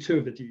just going to do two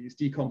of the Ds,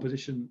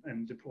 decomposition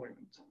and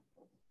deployment.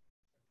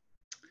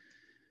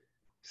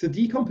 So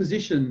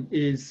decomposition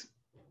is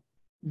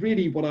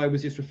really what I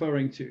was just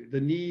referring to, the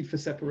need for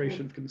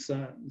separation of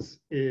concerns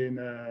in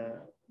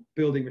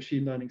building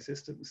machine learning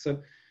systems.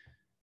 So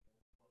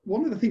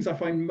one of the things I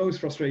find most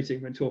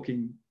frustrating when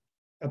talking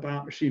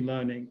about machine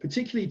learning,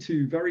 particularly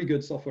to very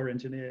good software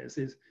engineers,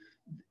 is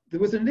there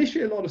was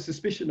initially a lot of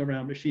suspicion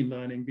around machine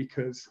learning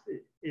because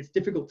it's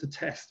difficult to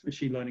test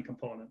machine learning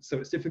components. So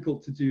it's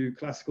difficult to do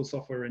classical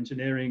software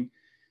engineering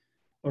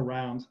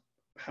around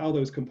how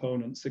those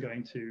components are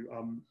going to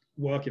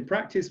work in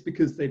practice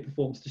because they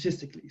perform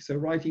statistically. So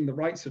writing the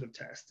right sort of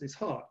tests is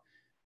hard.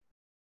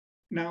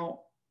 Now,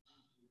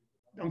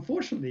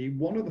 unfortunately,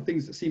 one of the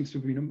things that seems to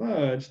have been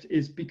emerged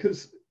is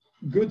because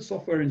good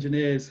software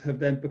engineers have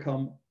then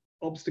become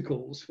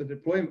obstacles for the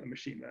deployment of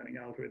machine learning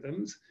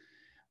algorithms,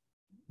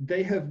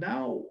 they have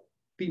now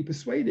been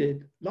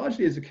persuaded,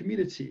 largely as a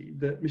community,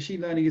 that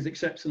machine learning is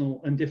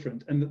exceptional and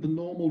different, and that the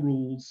normal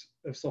rules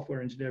of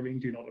software engineering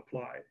do not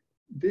apply.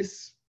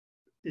 This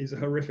is a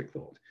horrific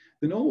thought.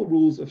 The normal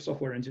rules of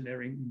software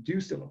engineering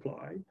do still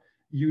apply.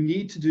 You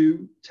need to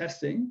do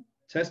testing,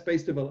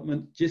 test-based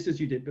development, just as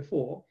you did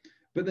before,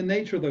 but the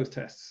nature of those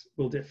tests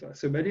will differ.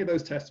 So many of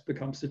those tests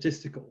become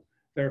statistical,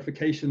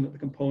 verification that the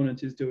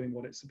component is doing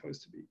what it's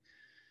supposed to be.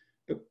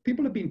 But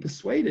people have been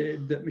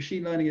persuaded that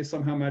machine learning is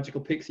somehow magical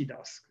pixie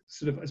dust,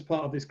 sort of as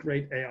part of this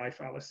great AI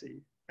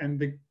fallacy.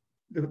 And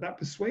that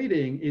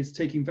persuading is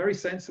taking very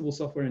sensible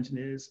software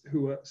engineers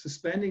who are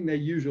suspending their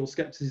usual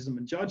skepticism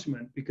and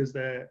judgment because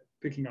they're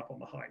picking up on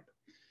the hype.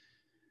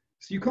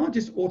 So you can't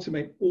just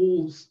automate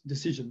all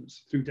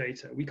decisions through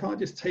data. We can't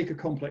just take a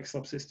complex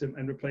subsystem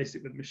and replace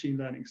it with a machine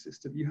learning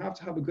system. You have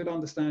to have a good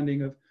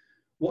understanding of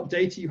what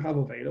data you have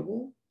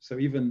available. So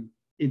even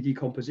in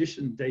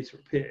decomposition, data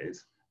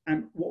appears,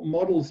 and what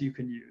models you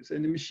can use.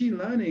 And in machine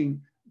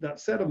learning, that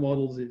set of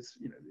models is,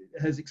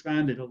 has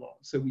expanded a lot.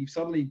 So we've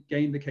suddenly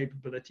gained the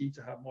capability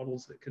to have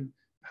models that can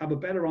have a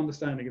better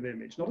understanding of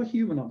image, not a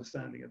human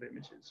understanding of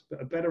images, but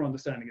a better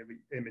understanding of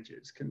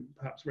images, can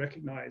perhaps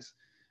recognize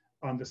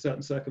under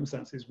certain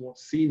circumstances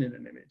what's seen in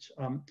an image.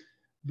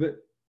 But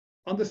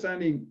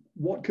understanding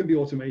what can be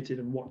automated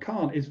and what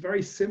can't is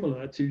very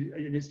similar to,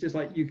 and it's just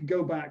like you can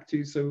go back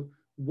to, so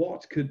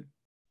what could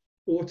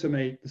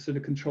automate the sort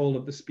of control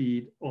of the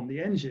speed on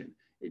the engine?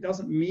 It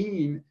doesn't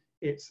mean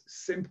it's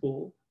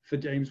simple for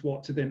James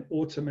Watt to then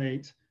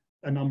automate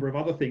a number of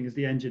other things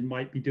the engine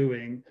might be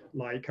doing,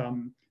 like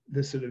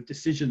the sort of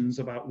decisions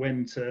about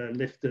when to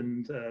lift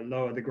and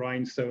lower the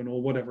grindstone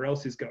or whatever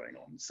else is going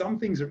on. Some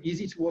things are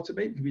easy to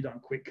automate and can be done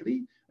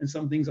quickly, and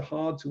some things are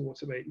hard to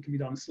automate and can be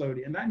done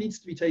slowly. And that needs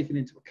to be taken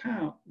into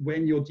account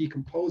when you're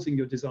decomposing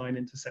your design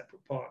into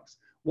separate parts.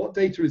 What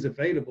data is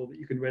available that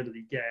you can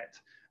readily get,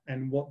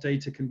 and what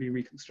data can be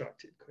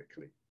reconstructed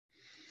quickly.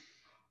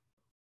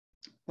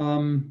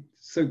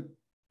 So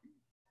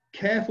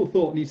careful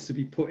thought needs to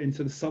be put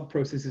into the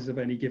sub-processes of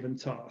any given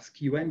task.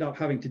 You end up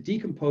having to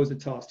decompose a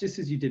task, just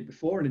as you did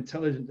before, an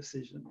intelligent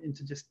decision,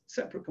 into just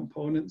separate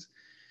components,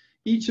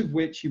 each of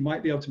which you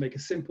might be able to make a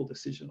simple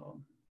decision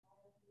on.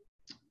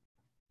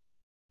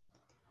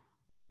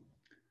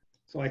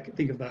 So I can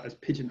think of that as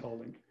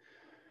pigeonholing.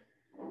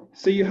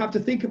 So you have to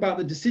think about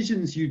the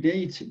decisions you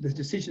need, the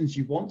decisions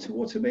you want to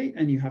automate,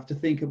 and you have to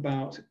think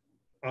about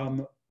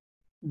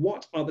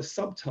what are the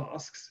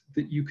subtasks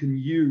that you can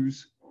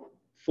use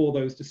for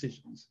those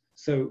decisions.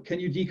 So can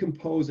you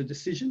decompose a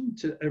decision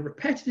to a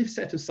repetitive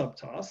set of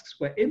subtasks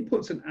where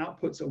inputs and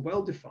outputs are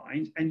well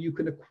defined, and you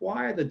can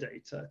acquire the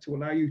data to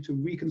allow you to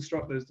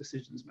reconstruct those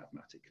decisions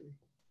mathematically?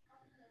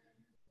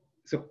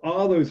 So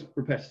are those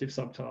repetitive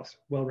subtasks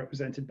well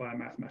represented by a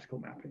mathematical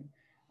mapping?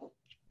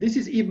 This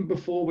is even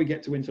before we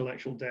get to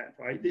intellectual debt,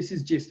 right? This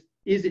is just,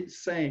 is it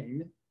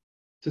sane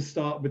to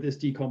start with this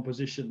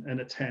decomposition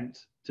and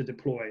attempt to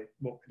deploy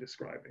what we're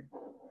describing?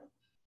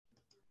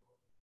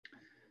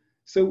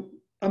 So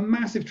a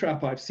massive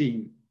trap I've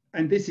seen,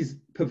 and this is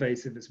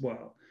pervasive as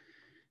well,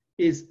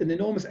 is an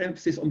enormous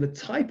emphasis on the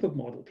type of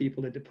model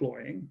people are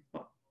deploying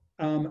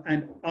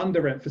and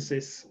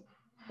underemphasis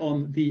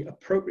on the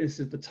appropriateness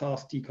of the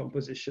task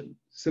decomposition.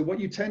 So what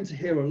you tend to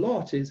hear a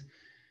lot is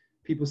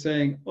people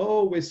saying,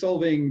 oh, we're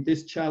solving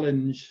this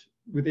challenge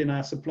within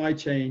our supply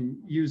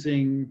chain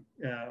using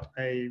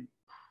a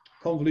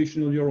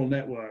convolutional neural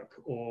network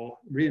or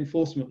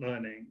reinforcement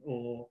learning,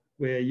 or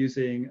we're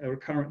using a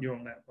recurrent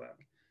neural network.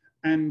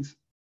 And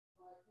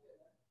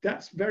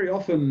that's very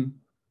often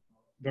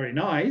very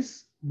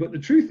nice, but the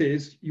truth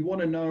is, you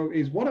want to know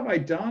is, what have I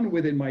done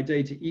within my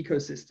data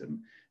ecosystem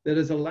that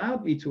has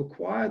allowed me to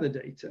acquire the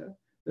data,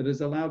 that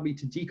has allowed me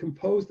to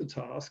decompose the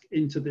task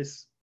into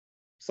this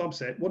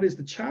subset? What is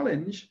the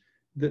challenge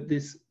that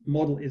this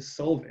model is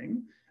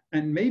solving?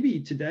 And maybe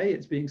today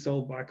it's being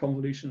solved by a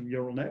convolutional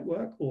neural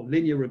network or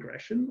linear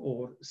regression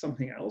or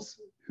something else,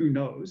 who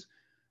knows?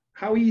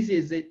 How easy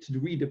is it to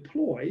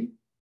redeploy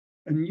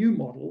a new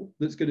model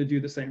that's going to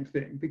do the same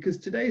thing? Because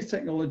today's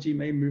technology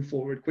may move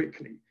forward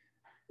quickly.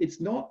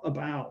 It's not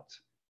about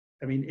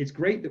I mean, it's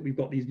great that we've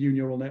got these new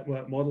neural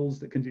network models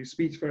that can do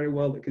speech very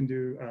well, that can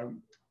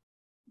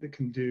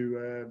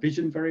do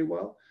vision very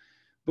well.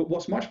 But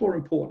what's much more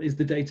important is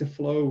the data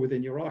flow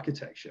within your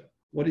architecture.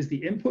 What is the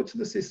input to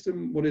the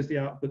system? What is the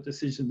output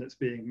decision that's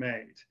being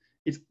made?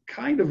 It's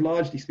kind of,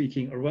 largely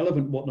speaking,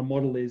 irrelevant what the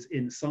model is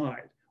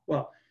inside.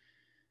 Well,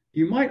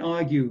 you might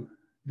argue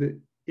that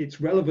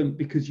it's relevant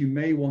because you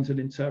may want an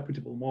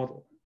interpretable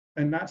model.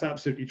 And that's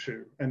absolutely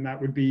true. And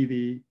that would be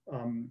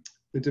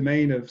the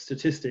domain of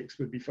statistics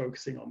would be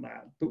focusing on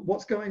that. But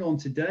what's going on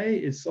today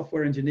is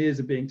software engineers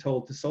are being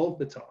told to solve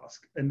the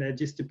task, and they're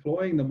just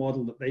deploying the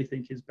model that they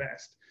think is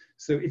best.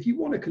 So if you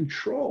want to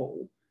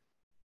control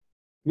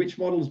which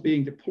model is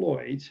being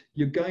deployed,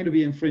 you're going to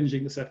be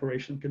infringing the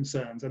separation of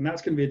concerns, and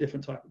that's going to be a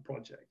different type of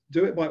project.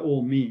 Do it by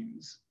all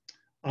means.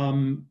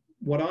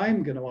 What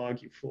I'm going to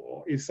argue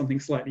for is something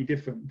slightly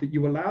different, that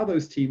you allow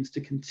those teams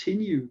to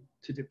continue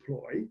to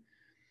deploy,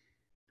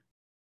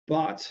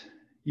 but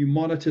you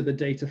monitor the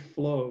data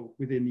flow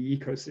within the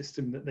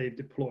ecosystem that they've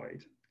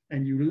deployed,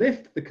 and you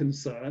lift the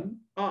concern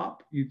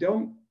up. You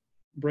don't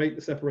break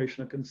the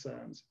separation of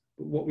concerns.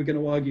 But what we're going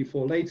to argue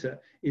for later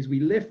is we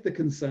lift the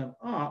concern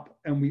up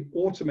and we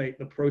automate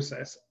the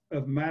process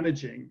of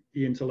managing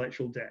the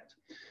intellectual debt.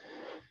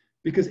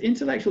 Because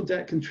intellectual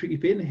debt can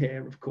creep in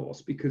here, of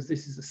course, because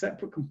this is a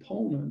separate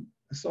component.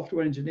 A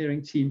software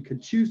engineering team can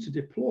choose to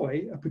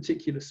deploy a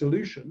particular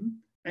solution,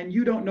 and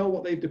you don't know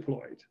what they've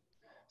deployed.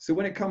 So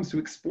when it comes to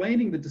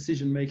explaining the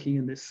decision-making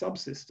in this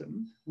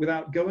subsystem,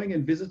 without going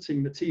and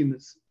visiting the team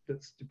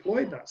that's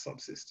deployed that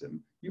subsystem,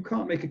 you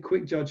can't make a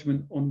quick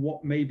judgment on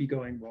what may be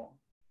going wrong.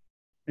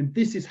 And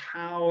this is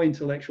how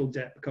intellectual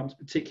debt becomes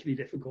particularly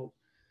difficult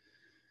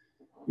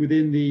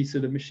within the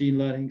sort of machine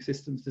learning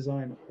systems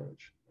design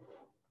approach.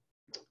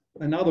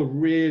 Another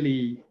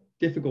really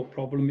difficult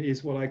problem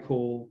is what I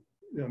call,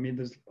 I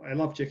mean, I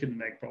love chicken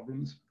and egg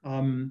problems.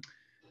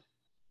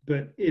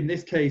 But in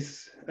this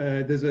case,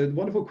 there's a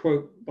wonderful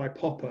quote by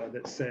Popper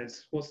that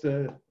says, what's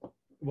the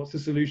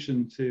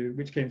solution to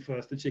which came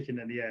first, the chicken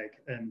and the egg?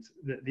 And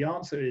the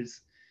answer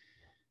is,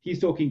 he's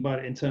talking about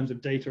it in terms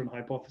of data and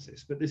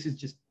hypothesis, but this is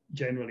just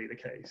generally the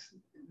case.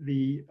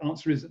 The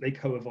answer is that they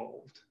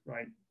co-evolved,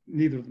 right?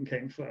 Neither of them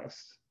came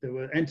first. There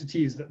were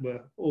entities that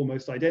were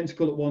almost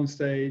identical at one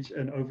stage,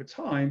 and over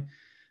time,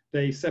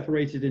 they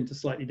separated into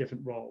slightly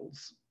different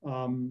roles.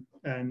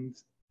 And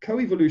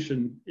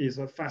co-evolution is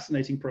a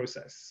fascinating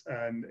process,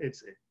 and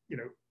it's, you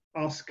know,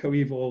 us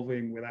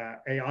co-evolving with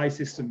our AI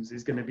systems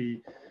is going to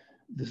be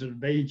the sort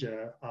of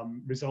major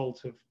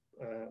result of,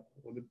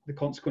 or the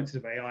consequences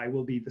of AI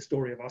will be the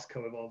story of us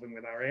co-evolving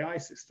with our AI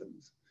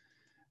systems.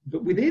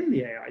 But within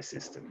the AI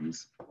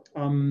systems,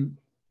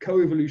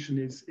 co-evolution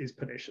is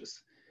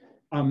pernicious.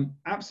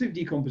 Absolute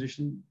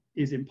decomposition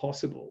is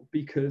impossible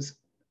because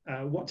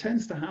what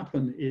tends to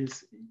happen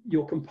is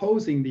you're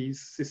composing these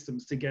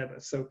systems together.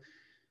 So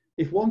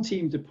if one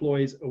team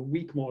deploys a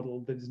weak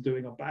model that is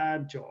doing a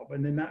bad job,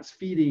 and then that's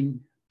feeding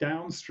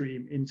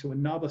downstream into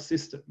another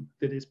system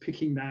that is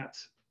picking that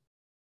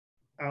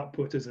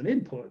output as an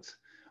input,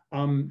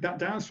 that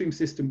downstream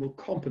system will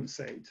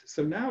compensate.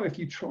 So now if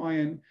you try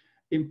and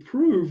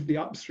improve the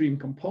upstream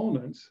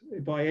component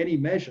by any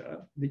measure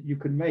that you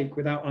can make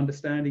without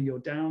understanding your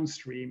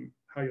downstream,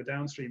 how your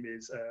downstream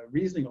is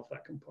reasoning off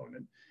that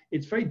component,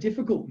 it's very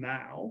difficult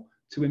now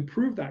to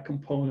improve that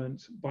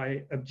component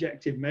by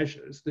objective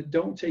measures that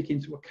don't take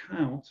into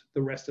account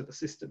the rest of the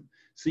system.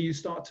 So you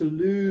start to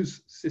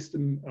lose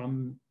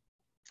system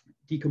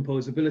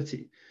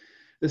decomposability.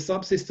 The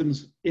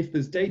subsystems, if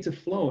there's data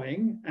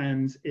flowing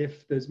and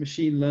if there's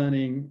machine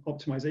learning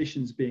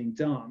optimizations being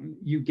done,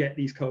 you get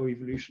these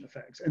co-evolution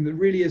effects. And there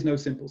really is no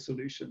simple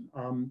solution.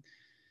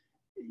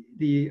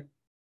 The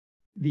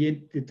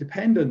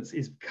dependence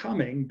is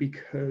coming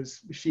because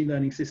machine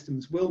learning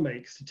systems will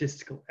make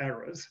statistical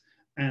errors,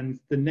 and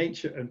the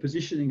nature and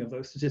positioning of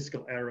those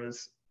statistical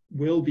errors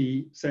will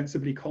be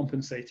sensibly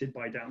compensated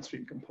by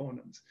downstream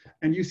components.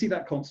 And you see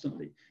that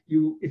constantly.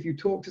 If you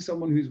talk to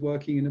someone who's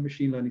working in a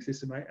machine learning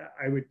system,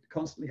 I would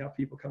constantly have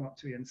people come up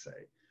to me and say,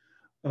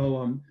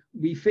 oh,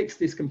 we fixed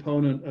this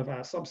component of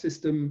our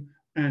subsystem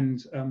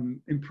and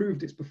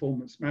improved its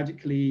performance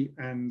magically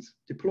and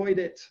deployed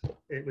it.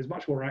 It was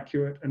much more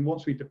accurate. And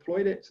once we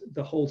deployed it,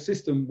 the whole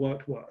system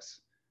worked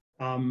worse.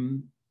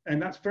 And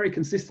that's very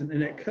consistent,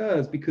 and it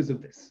occurs because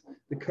of this,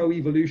 the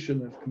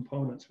co-evolution of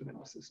components within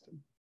the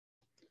system.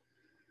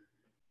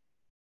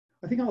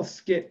 I think I'll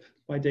skip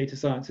my data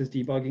science's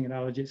debugging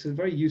analogy. It's a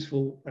very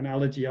useful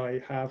analogy I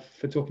have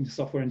for talking to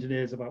software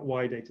engineers about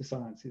why data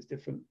science is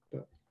different,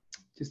 but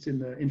just in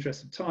the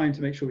interest of time,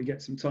 to make sure we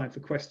get some time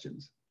for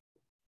questions.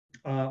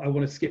 I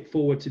want to skip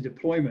forward to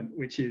deployment,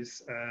 which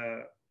is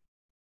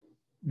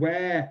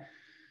where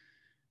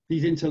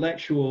these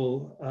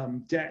intellectual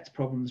debt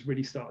problems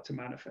really start to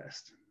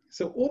manifest.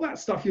 So all that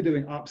stuff you're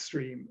doing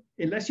upstream,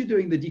 unless you're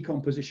doing the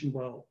decomposition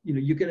well,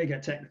 you're going to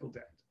get technical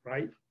debt,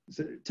 right?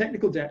 So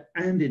technical debt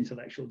and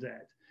intellectual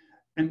debt.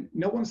 And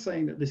no one's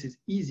saying that this is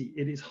easy.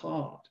 It is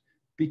hard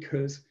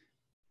because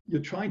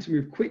you're trying to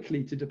move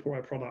quickly to deploy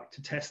a product,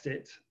 to test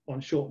it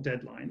on short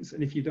deadlines.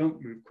 And if you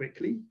don't move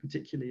quickly,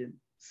 particularly in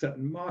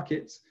certain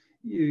markets,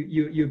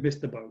 you've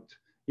missed the boat.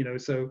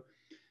 So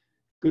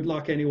good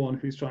luck anyone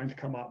who's trying to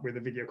come up with a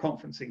video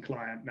conferencing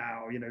client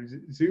now.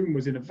 Zoom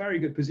was in a very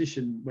good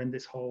position when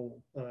this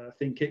whole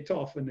thing kicked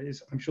off, and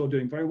is, I'm sure,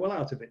 doing very well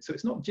out of it. So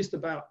it's not just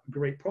about a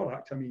great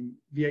product. I mean,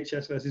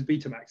 VHS versus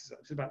Betamax,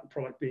 it's about the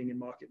product being in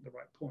market at the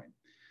right point.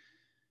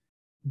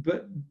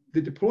 But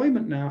the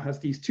deployment now has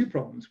these two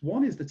problems.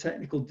 One is the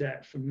technical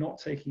debt from not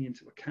taking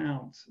into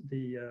account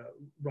the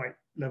right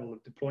level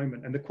of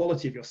deployment, and the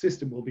quality of your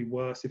system will be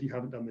worse if you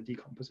haven't done the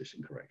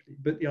decomposition correctly.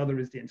 But the other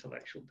is the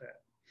intellectual debt.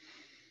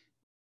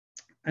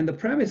 And the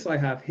premise I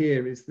have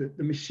here is that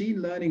the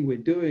machine learning we're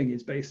doing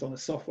is based on a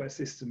software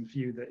systems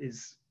view that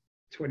is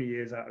 20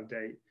 years out of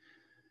date.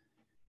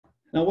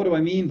 Now, what do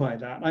I mean by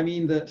that? I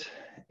mean that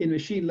in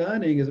machine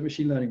learning, as a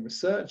machine learning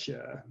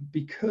researcher,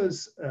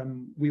 because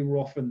we were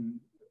often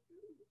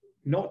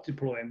not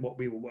deploying what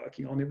we were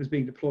working on, it was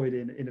being deployed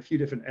in a few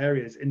different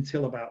areas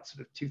until about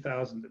sort of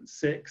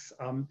 2006.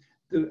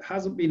 There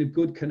hasn't been a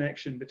good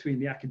connection between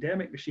the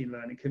academic machine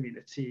learning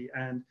community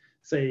and,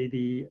 say,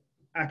 the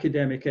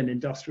academic and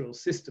industrial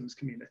systems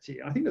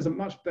community. I think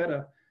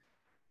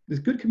there's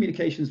good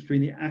communications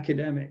between the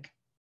academic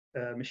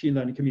machine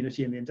learning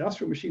community and the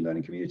industrial machine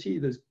learning community.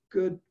 There's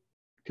good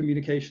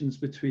communications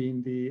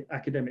between the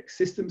academic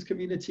systems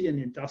community and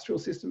the industrial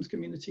systems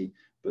community,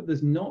 but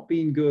there's not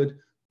been good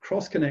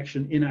cross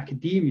connection in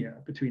academia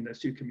between those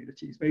two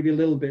communities, maybe a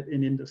little bit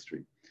in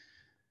industry.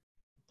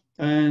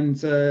 And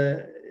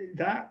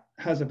that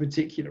has a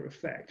particular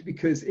effect,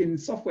 because in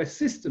software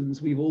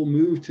systems, we've all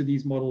moved to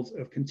these models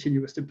of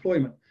continuous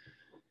deployment.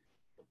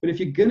 But if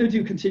you're going to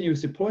do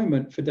continuous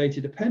deployment for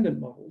data-dependent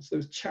models,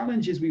 those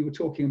challenges we were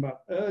talking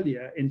about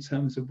earlier in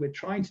terms of we're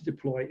trying to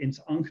deploy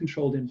into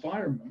uncontrolled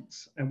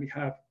environments, and we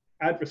have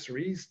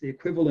adversaries, the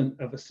equivalent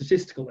of a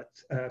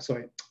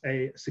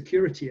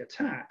security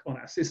attack on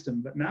our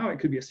system, but now it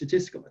could be a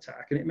statistical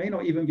attack, and it may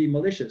not even be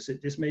malicious.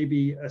 It just may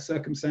be a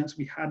circumstance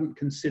we hadn't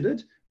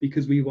considered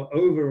because we were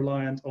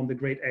over-reliant on the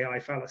Great AI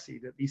Fallacy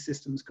that these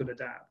systems could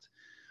adapt.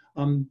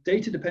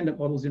 Data-dependent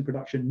models in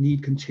production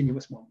need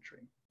continuous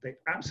monitoring. They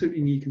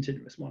absolutely need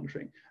continuous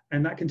monitoring.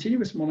 And that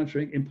continuous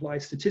monitoring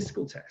implies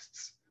statistical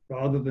tests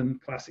rather than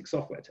classic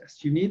software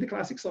tests. You need the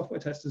classic software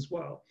tests as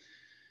well.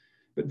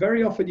 But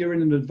very often you're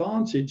in an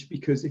advantage,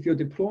 because if you're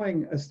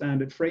deploying a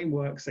standard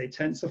framework, say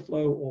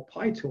TensorFlow or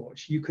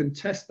PyTorch, you can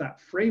test that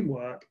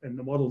framework and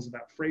the models of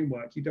that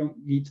framework. You don't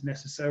need to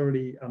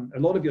necessarily, a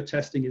lot of your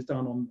testing is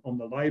done on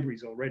the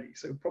libraries already.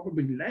 So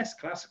probably less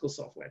classical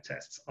software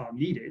tests are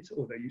needed,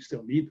 although you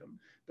still need them,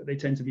 but they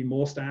tend to be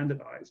more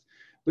standardized.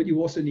 But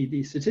you also need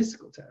these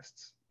statistical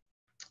tests.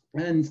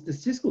 And the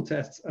statistical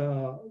tests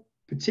are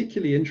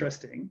particularly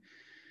interesting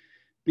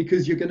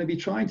because you're going to be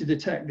trying to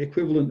detect the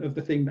equivalent of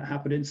the thing that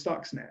happened in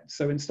Stuxnet.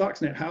 So in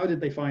Stuxnet, how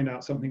did they find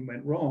out something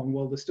went wrong?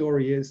 Well, the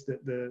story is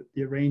that the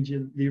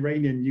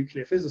Iranian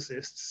nuclear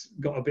physicists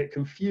got a bit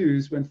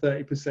confused when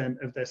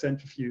 30% of their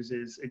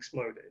centrifuges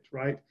exploded,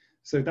 right?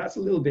 So that's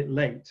a little bit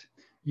late.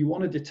 You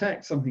want to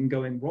detect something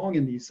going wrong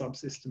in these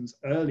subsystems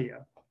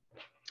earlier.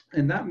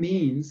 And that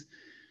means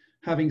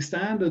having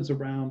standards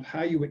around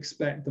how you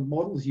expect the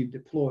models you've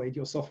deployed,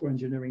 your software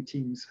engineering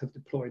teams have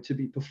deployed, to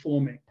be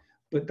performing.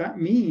 But that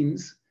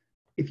means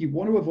if you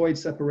want to avoid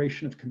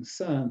separation of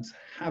concerns,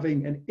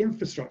 having an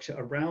infrastructure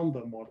around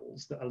the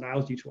models that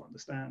allows you to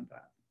understand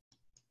that.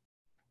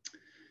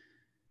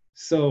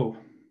 So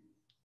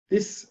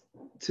this,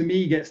 to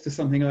me, gets to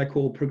something I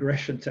call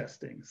progression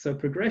testing. So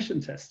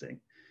progression testing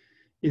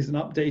is an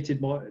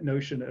updated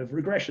notion of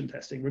regression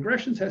testing.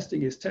 Regression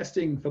testing is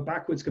testing for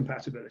backwards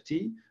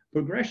compatibility.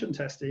 Progression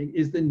testing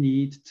is the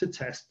need to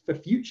test for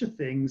future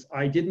things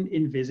I didn't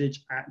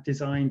envisage at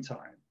design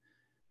time.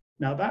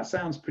 Now that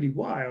sounds pretty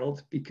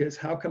wild, because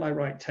how can I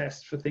write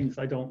tests for things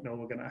I don't know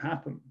are going to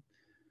happen?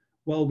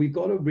 Well, we've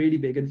got a really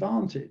big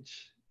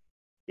advantage.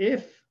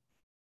 If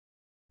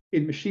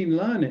in machine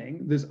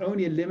learning, there's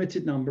only a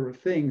limited number of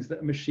things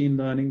that a machine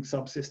learning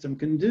subsystem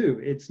can do.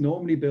 It's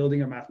normally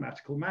building a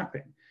mathematical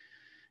mapping.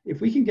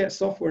 If we can get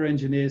software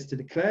engineers to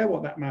declare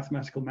what that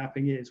mathematical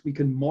mapping is, we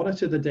can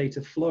monitor the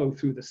data flow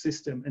through the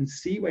system and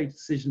see where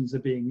decisions are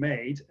being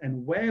made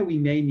and where we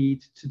may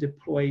need to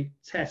deploy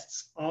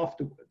tests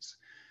afterwards.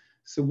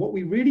 So what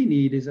we really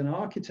need is an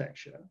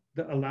architecture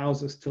that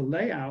allows us to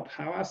lay out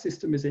how our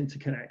system is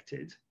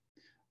interconnected,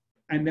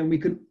 and then we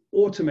can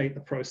automate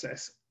the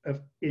process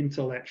of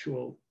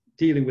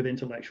dealing with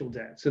intellectual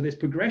debt. So this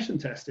progression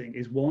testing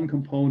is one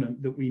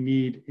component that we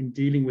need in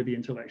dealing with the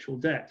intellectual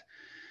debt.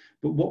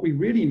 But what we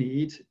really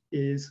need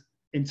is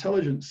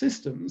intelligent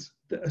systems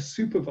that are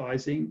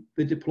supervising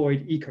the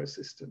deployed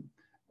ecosystem.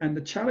 And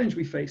the challenge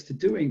we face to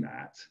doing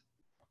that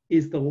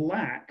is the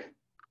lack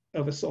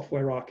of a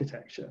software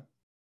architecture.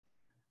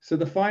 So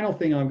the final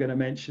thing I'm going to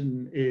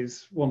mention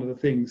is one of the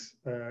things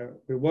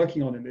we're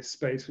working on in this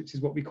space, which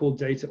is what we call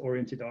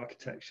data-oriented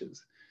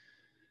architectures.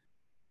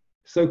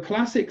 So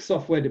classic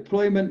software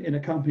deployment in a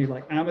company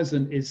like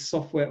Amazon is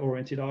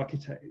software-oriented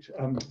architecture,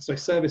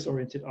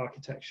 service-oriented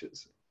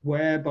architectures,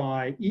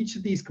 whereby each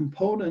of these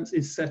components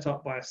is set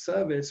up by a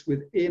service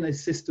within a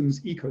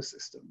systems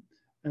ecosystem.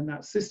 And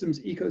that systems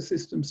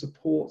ecosystem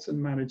supports and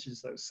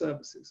manages those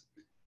services.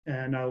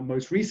 And now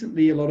most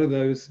recently, a lot of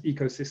those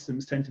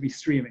ecosystems tend to be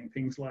streaming.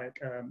 Things like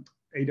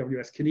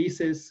AWS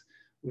Kinesis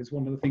was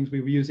one of the things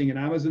we were using in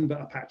Amazon,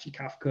 but Apache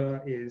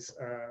Kafka is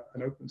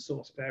an open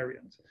source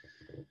variant.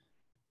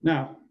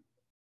 Now,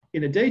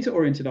 in a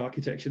data-oriented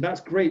architecture,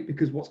 that's great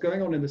because what's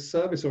going on in the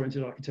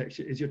service-oriented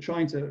architecture is you're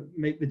trying to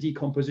make the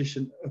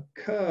decomposition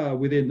occur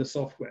within the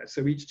software.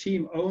 So each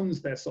team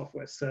owns their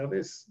software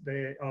service.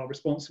 They are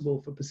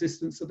responsible for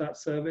persistence of that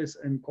service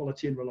and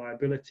quality and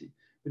reliability.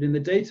 But in the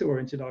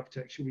data-oriented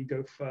architecture, we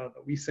go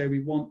further. We say we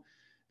want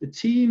the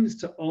teams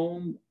to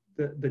own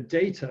the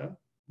data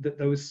that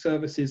those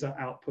services are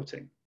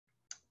outputting,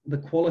 the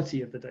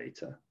quality of the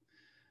data.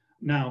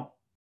 Now,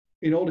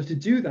 in order to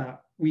do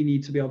that, we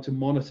need to be able to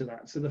monitor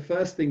that. So the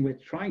first thing we're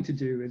trying to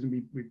do is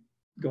we've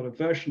got a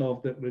version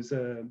of that was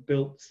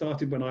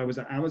started when I was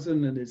at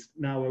Amazon and is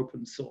now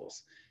open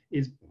source,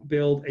 is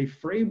build a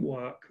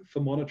framework for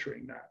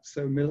monitoring that.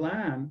 So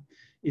Milan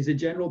is a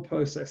general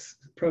purpose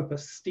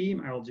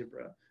STEAM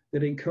algebra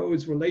that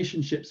encodes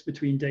relationships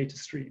between data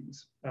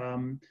streams.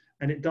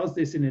 And it does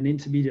this in an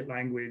intermediate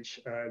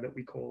language that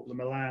we call the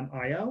Milan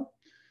IL.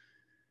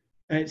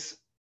 And it's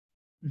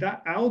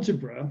that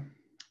algebra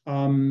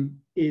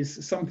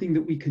is something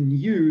that we can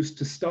use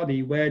to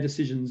study where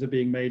decisions are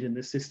being made in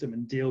this system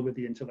and deal with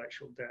the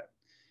intellectual debt.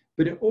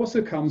 But it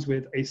also comes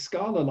with a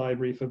Scala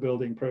library for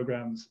building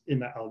programs in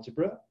that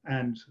algebra,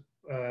 and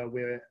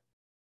where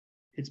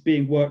it's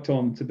being worked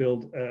on to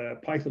build a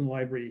Python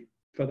library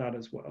for that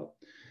as well.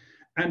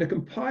 And a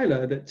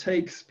compiler that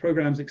takes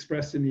programs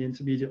expressed in the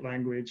intermediate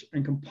language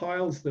and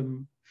compiles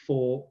them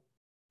for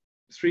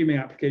streaming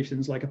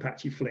applications like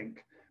Apache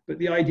Flink. But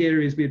the idea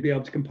is we'd be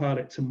able to compile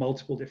it to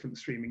multiple different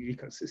streaming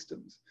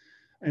ecosystems.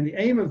 And the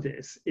aim of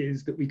this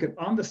is that we can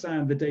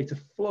understand the data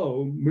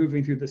flow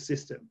moving through the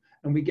system.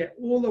 And we get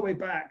all the way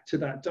back to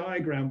that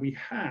diagram we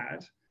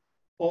had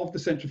of the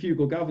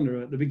centrifugal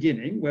governor at the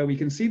beginning, where we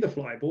can see the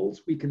flyballs,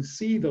 we can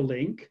see the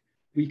link,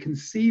 we can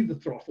see the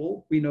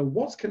throttle, we know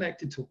what's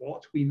connected to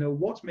what, we know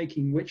what's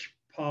making which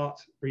part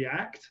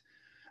react,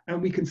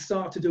 and we can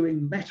start to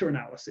doing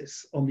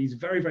meta-analysis on these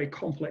very, very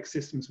complex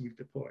systems we've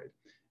deployed.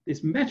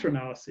 This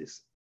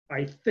meta-analysis,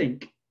 I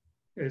think,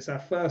 is our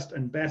first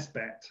and best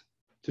bet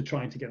to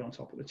trying to get on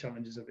top of the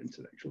challenges of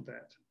intellectual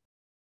debt.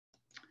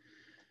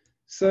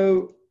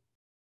 So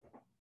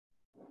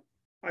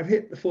I've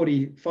hit the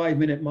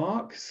 45-minute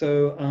mark.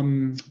 So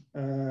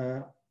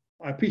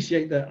I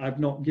appreciate that I've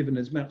not given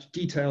as much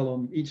detail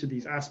on each of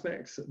these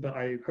aspects, but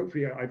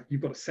hopefully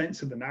you've got a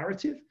sense of the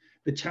narrative,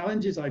 the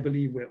challenges I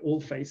believe we're all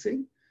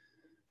facing,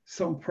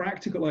 some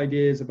practical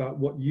ideas about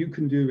what you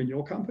can do in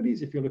your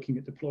companies if you're looking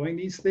at deploying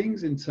these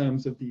things in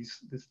terms of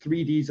this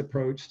 3Ds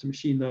approach to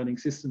machine learning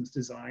systems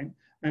design,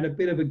 and a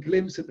bit of a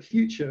glimpse at the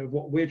future of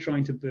what we're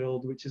trying to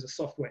build, which is a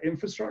software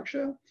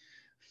infrastructure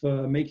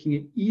for making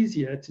it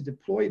easier to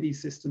deploy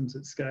these systems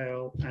at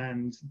scale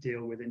and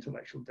deal with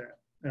intellectual debt.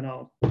 And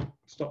I'll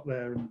stop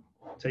there and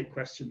take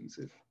questions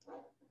if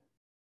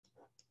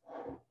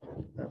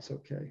that's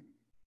okay.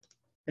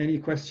 Any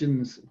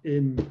questions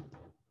in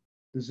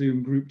the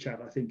Zoom group chat,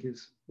 I think,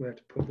 is where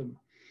to put them.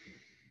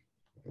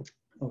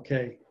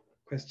 Okay,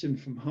 question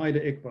from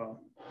Haida Iqbal.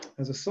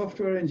 As a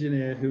software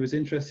engineer who is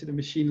interested in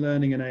machine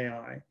learning and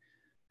AI,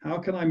 how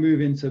can I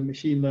move into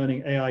machine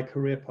learning AI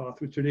career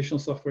path with traditional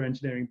software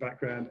engineering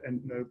background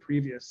and no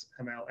previous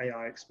ML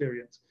AI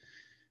experience?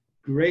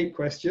 Great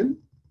question.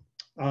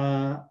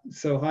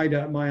 So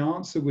Haida, my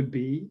answer would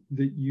be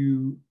that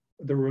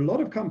there are a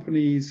lot of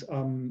companies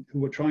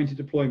who are trying to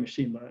deploy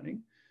machine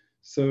learning.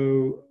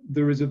 So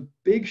there is a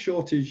big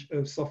shortage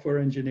of software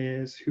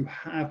engineers who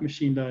have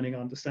machine learning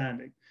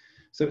understanding.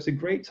 So it's a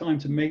great time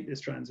to make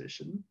this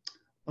transition.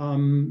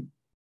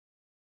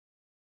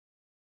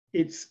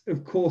 It's,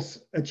 of course,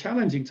 a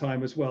challenging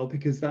time as well,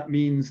 because that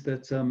means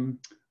that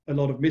a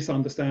lot of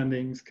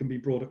misunderstandings can be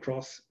brought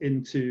across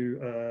into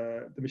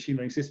the machine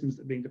learning systems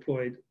that are being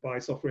deployed by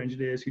software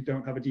engineers who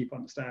don't have a deep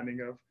understanding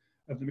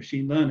of the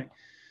machine learning.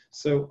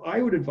 So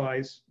I would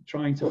advise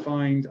trying to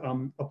find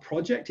a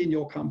project in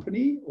your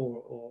company,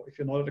 or if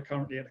you're not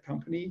currently at a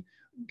company,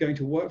 going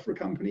to work for a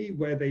company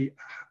where they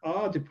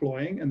are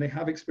deploying and they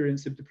have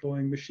experience of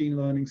deploying machine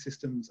learning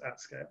systems at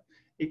scale.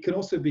 It can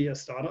also be a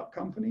startup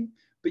company,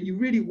 but you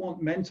really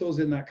want mentors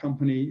in that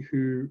company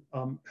who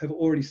have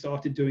already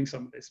started doing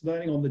some of this.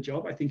 Learning on the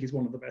job, I think, is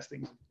one of the best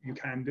things you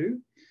can do.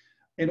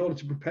 In order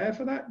to prepare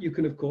for that, you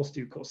can, of course,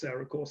 do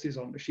Coursera courses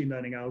on machine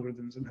learning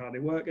algorithms and how they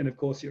work. And of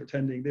course, you're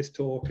attending this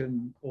talk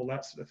and all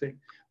that sort of thing.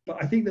 But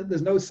I think that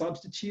there's no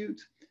substitute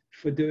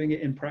for doing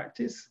it in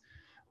practice.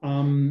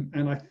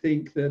 And I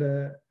think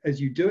that as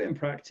you do it in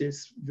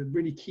practice, the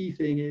really key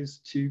thing is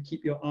to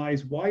keep your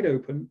eyes wide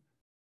open.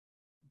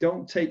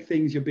 Don't take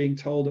things you're being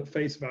told at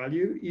face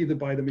value, either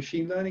by the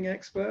machine learning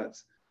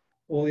experts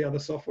or the other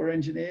software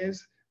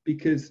engineers,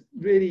 because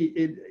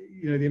really,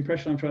 the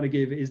impression I'm trying to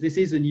give is this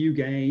is a new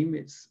game.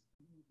 It's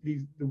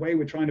the way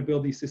we're trying to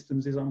build these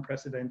systems is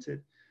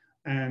unprecedented,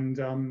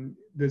 and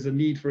there's a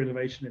need for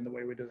innovation in the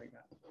way we're doing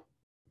that.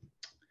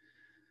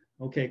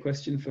 Okay,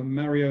 question from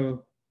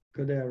Mario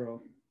Cordero.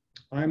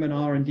 I'm an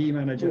R&D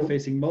manager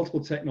facing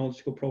multiple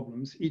technological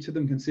problems. Each of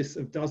them consists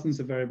of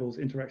dozens of variables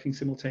interacting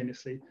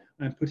simultaneously.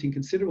 I'm putting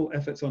considerable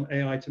efforts on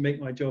AI to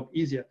make my job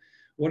easier.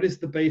 What is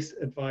the base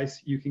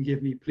advice you can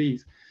give me,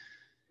 please?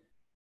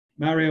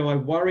 Mario, I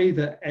worry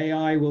that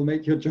AI will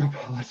make your job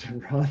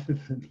harder rather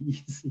than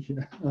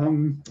easier.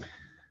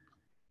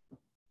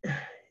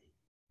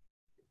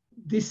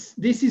 This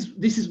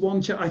is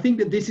one. I think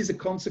that this is a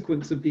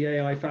consequence of the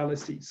AI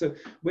fallacy. So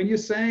when you're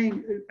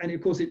saying, and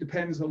of course it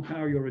depends on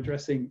how you're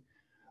addressing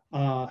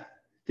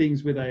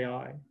things with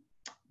AI,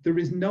 there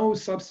is no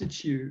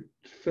substitute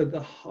for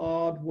the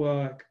hard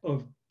work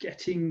of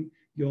getting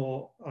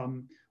your,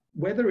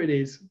 whether it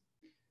is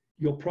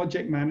your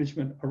project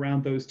management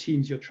around those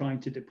teams you're trying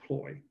to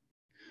deploy,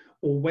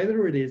 or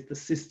whether it is the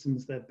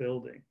systems they're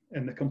building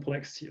and the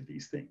complexity of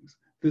these things.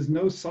 There's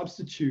no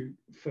substitute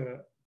for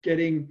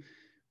getting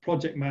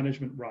project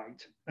management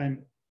right.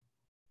 And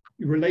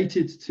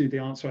related to the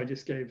answer I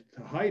just gave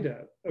to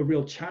Haida, a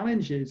real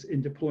challenge is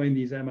in deploying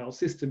these ML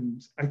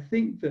systems. I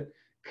think that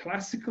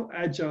classical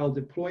agile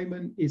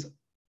deployment is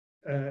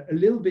a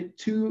little bit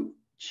too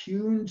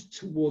tuned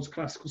towards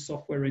classical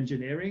software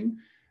engineering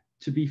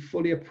to be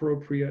fully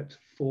appropriate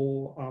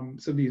for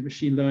some of these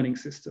machine learning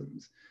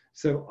systems.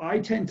 So I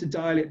tend to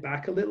dial it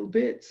back a little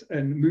bit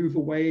and move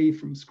away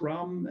from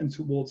Scrum and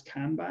towards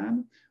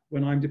Kanban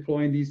when I'm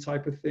deploying these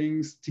type of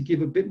things to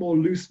give a bit more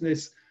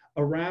looseness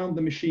around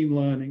the machine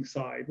learning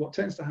side. What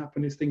tends to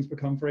happen is things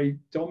become very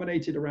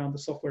dominated around the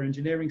software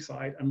engineering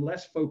side and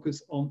less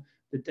focus on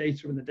the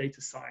data and the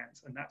data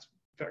science, and that's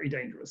very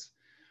dangerous.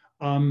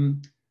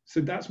 So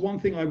that's one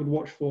thing I would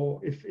watch for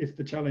if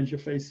the challenge you're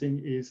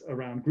facing is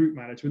around group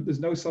management. There's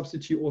no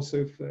substitute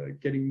also for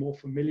getting more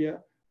familiar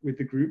with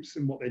the groups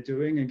and what they're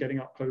doing and getting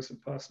up close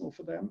and personal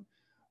for them.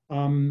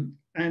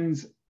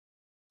 And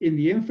in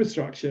the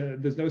infrastructure,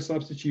 there's no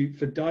substitute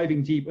for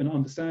diving deep and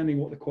understanding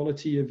what the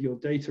quality of your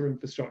data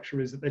infrastructure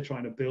is that they're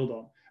trying to build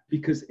on.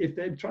 Because if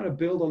they're trying to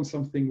build on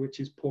something which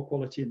is poor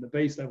quality in the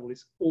base level,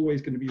 it's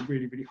always going to be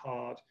really, really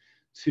hard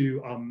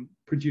to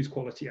produce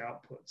quality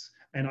outputs.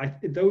 And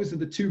those are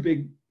the two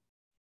big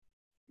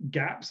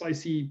gaps I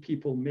see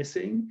people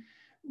missing.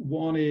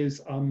 One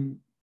is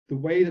the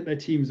way that their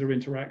teams are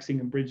interacting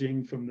and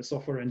bridging from the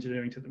software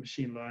engineering to the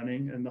machine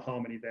learning and the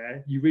harmony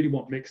there. You really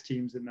want mixed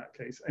teams in that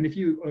case. And if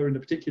you are in a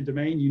particular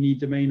domain, you need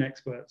domain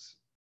experts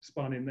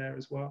spun in there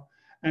as well,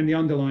 and the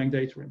underlying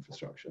data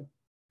infrastructure.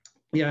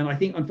 Yeah, and I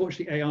think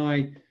unfortunately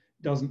AI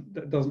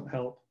doesn't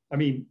help. I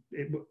mean,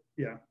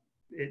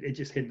 it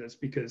just hinders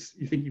because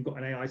you think you've got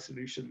an AI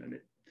solution and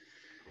it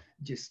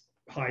just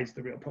hides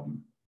the real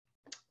problem.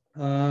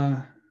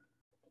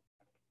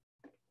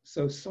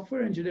 So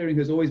software engineering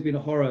has always been a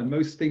horror, and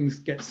most things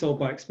get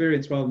solved by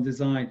experience rather than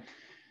design.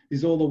 This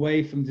is all the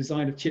way from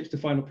design of chips to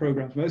final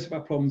programs. Most of our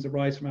problems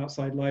arise from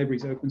outside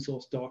libraries, open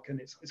source doc, and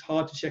it's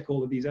hard to check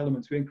all of these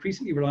elements. We're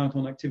increasingly reliant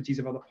on activities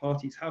of other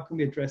parties. How can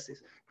we address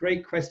this?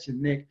 Great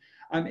question, Nick.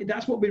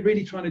 That's what we're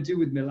really trying to do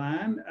with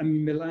Milan.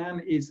 And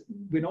Milan is,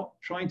 we're not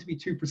trying to be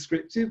too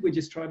prescriptive. We're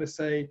just trying to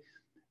say,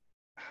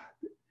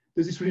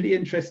 there's this really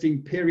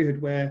interesting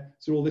period where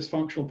all this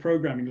functional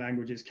programming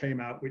languages came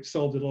out, which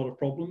solved a lot of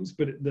problems,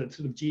 but the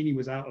sort of genie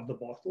was out of the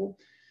bottle.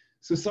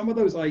 So some of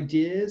those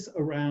ideas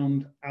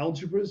around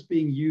algebras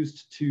being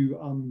used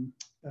to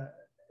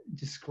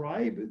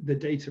describe the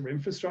data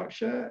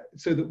infrastructure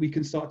so that we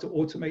can start to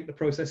automate the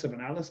process of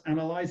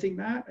analyzing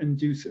that and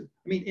do so.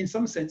 I mean, in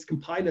some sense,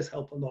 compilers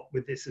help a lot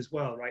with this as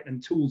well, right?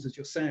 And tools, as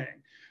you're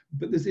saying.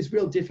 But there's this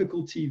real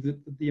difficulty that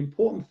the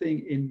important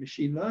thing in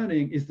machine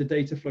learning is the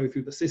data flow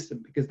through the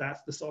system, because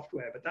that's the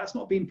software, but that's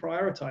not being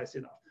prioritized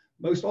enough.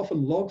 Most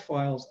often log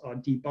files are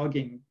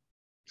debugging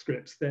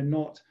scripts. They're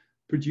not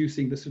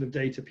producing the sort of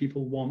data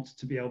people want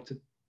to be able to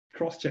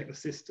cross-check the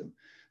system.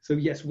 So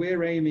yes,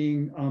 we're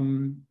aiming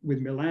with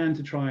Milan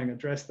to try and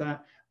address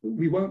that.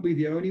 We won't be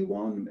the only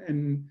one.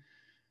 And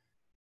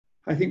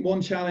I think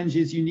one challenge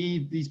is you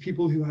need these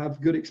people who have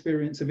good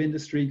experience of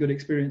industry, good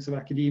experience of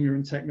academia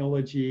and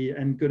technology,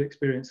 and good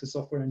experience of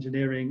software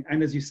engineering.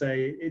 And as you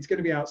say, it's going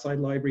to be outside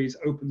libraries,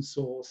 open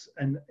source.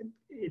 And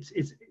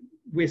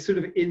we're sort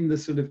of in the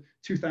sort of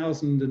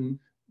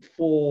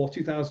 2004,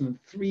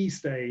 2003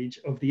 stage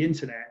of the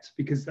internet,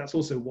 because that's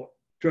also what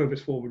drove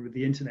us forward with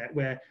the internet,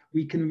 where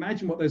we can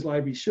imagine what those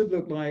libraries should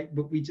look like,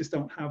 but we just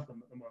don't have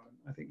them at the moment.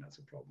 I think that's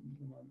a problem at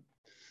the moment.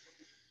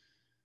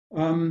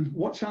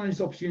 What challenges,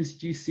 opportunities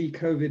do you see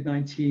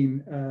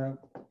COVID-19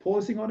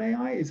 pausing on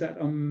AI? Is that,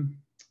 I'm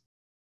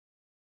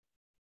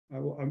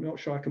not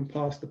sure I can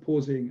pass the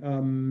pausing.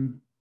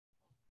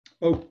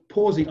 The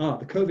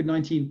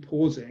COVID-19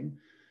 pausing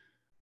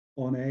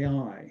on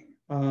AI.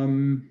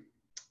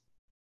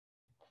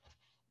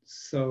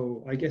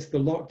 So I guess the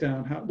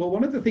lockdown, well,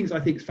 one of the things I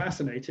think is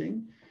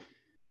fascinating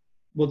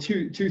well,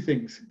 two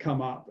things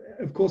come up.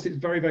 Of course, it's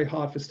very, very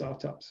hard for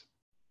startups.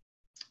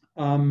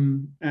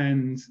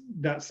 And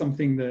that's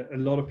something that a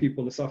lot of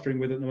people are suffering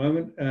with at the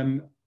moment.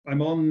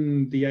 I'm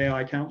on the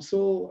AI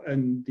Council,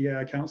 and the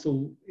AI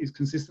Council is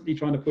consistently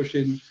trying to push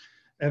in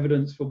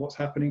evidence for what's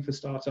happening for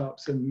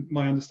startups. And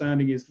my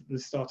understanding is that the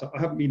startup,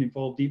 I haven't been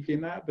involved deeply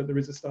in that, but there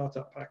is a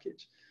startup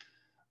package.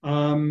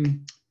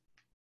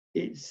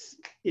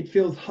 It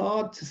feels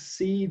hard to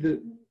see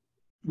that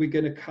we're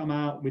going to come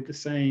out with the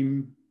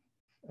same.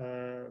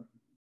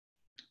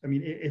 I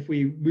mean, if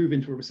we move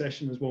into a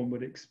recession as one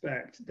would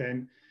expect,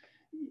 then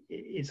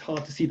it's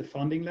hard to see the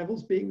funding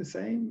levels being the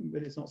same,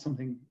 but it's not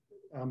something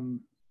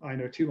I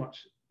know too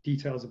much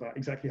details about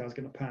exactly how it's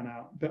going to pan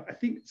out. But I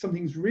think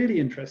something's really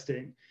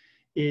interesting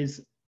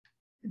is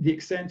the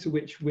extent to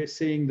which we're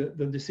seeing that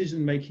the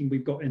decision-making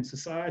we've got in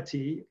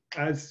society,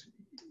 as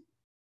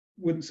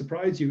wouldn't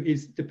surprise you,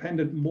 is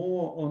dependent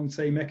more on,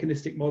 say,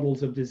 mechanistic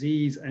models of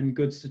disease and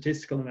good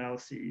statistical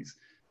analyses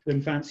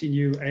than fancy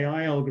new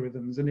AI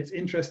algorithms. And it's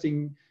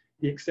interesting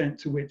the extent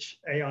to which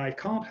AI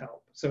can't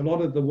help. So a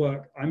lot of the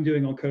work I'm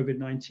doing on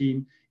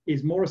COVID-19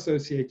 is more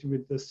associated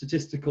with the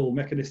statistical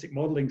mechanistic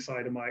modeling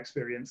side of my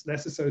experience,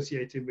 less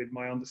associated with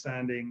my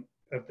understanding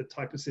of the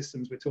type of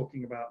systems we're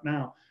talking about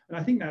now. And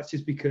I think that's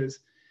just because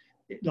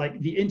like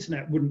the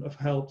internet wouldn't have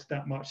helped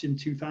that much in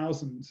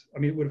 2000. I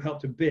mean, it would have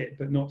helped a bit,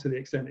 but not to the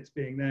extent it's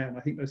being there. And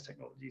I think those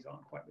technologies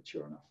aren't quite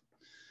mature enough.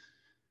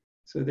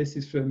 So this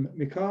is from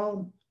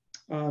Mikhail.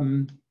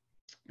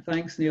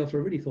 Thanks, Neil, for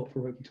a really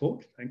thought-provoking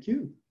talk. Thank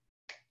you.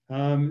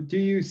 Do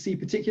you see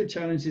particular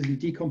challenges in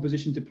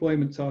decomposition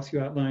deployment tasks you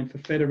outlined for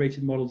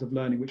federated models of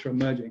learning which are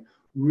emerging?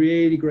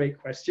 Really great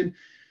question.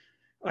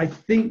 I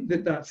think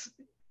that that's,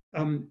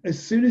 as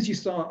soon as you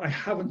start, I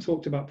haven't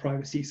talked about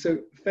privacy. So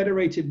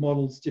federated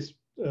models, just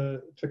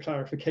for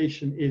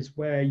clarification, is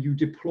where you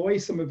deploy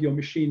some of your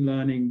machine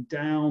learning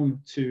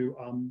down to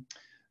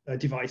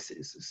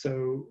devices.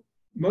 So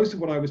most of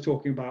what I was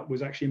talking about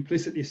was actually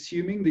implicitly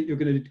assuming that you're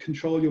going to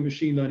control your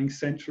machine learning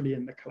centrally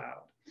in the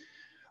cloud.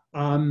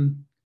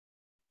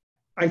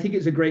 I think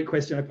it's a great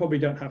question. I probably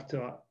don't have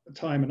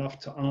time enough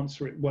to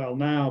answer it well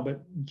now,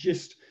 but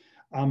just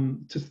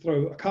to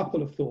throw a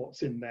couple of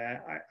thoughts in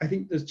there. I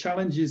think there's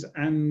challenges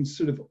and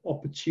sort of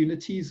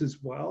opportunities as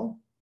well.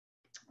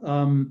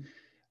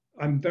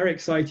 I'm very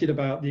excited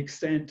about the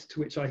extent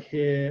to which I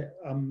hear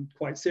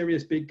quite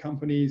serious big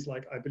companies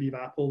like, I believe,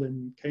 Apple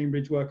in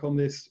Cambridge work on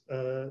this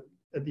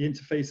at the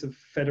interface of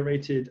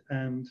federated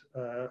and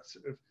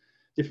sort of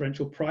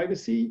differential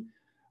privacy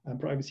and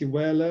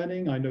privacy-aware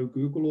learning. I know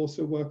Google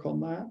also work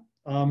on that.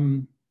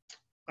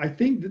 I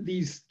think that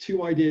these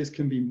two ideas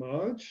can be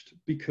merged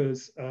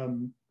because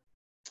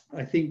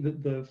I think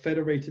that the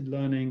federated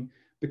learning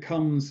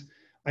becomes,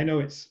 I know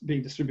it's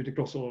being distributed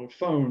across a lot of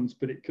phones,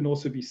 but it can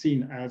also be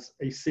seen as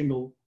a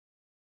single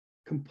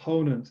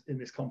component in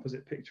this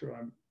composite picture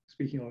I'm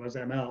speaking of as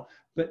ML.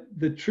 But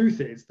the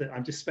truth is that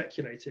I'm just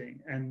speculating,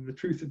 and the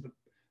truth of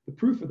the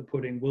proof of the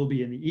pudding will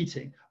be in the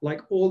eating.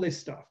 Like all this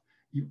stuff,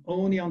 you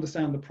only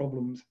understand the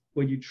problems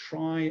when you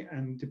try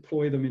and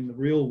deploy them in the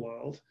real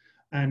world.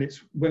 And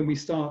it's when we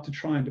start to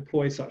try and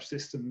deploy such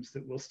systems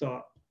that we'll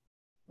start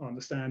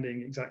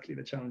understanding exactly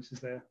the challenges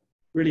there.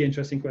 Really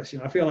interesting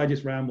question. I feel I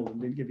just rambled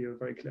and didn't give you a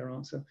very clear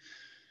answer.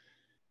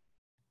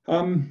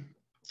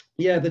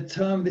 Yeah, the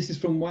term, this is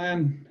from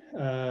Wan,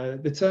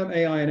 the term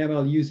AI and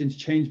ML used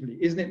interchangeably.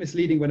 Isn't it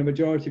misleading when a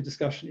majority of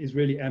discussion is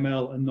really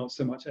ML and not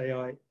so much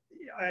AI?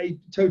 I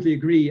totally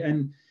agree.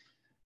 And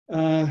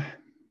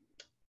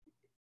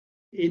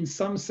in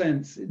some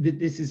sense,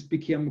 this has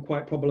become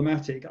quite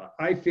problematic.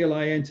 I feel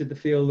I entered the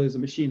field as a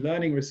machine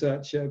learning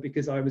researcher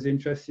because I was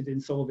interested in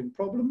solving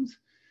problems.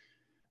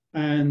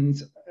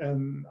 And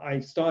I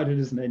started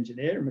as an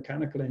engineer, a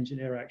mechanical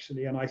engineer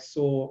actually, and I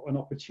saw an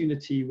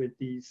opportunity with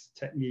these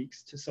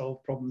techniques to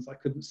solve problems I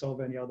couldn't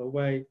solve any other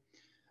way.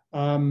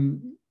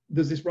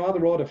 There's this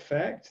rather odd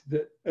effect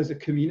that as a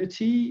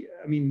community,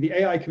 I mean, the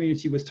AI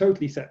community was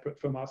totally separate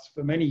from us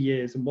for many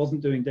years and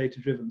wasn't doing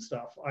data-driven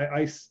stuff.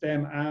 I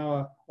stem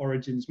our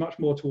origins much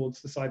more towards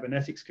the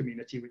cybernetics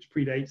community, which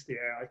predates the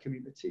AI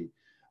community,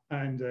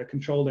 and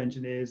control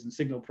engineers and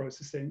signal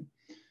processing.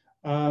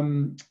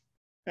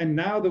 And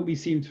now that we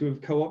seem to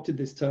have co-opted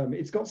this term,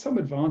 it's got some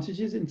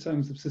advantages in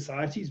terms of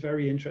society's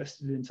very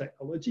interested in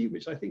technology,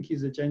 which I think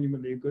is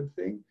genuinely a good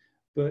thing.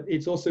 But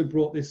it's also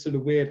brought this sort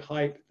of weird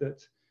hype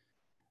that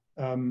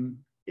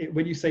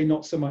when you say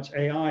not so much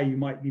AI, you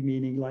might be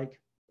meaning like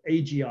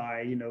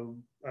AGI, you know,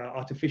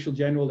 artificial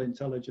general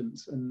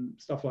intelligence and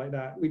stuff like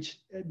that, which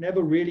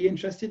never really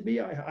interested me.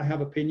 I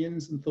have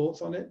opinions and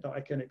thoughts on it that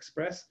I can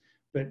express,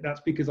 but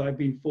that's because I've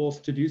been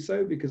forced to do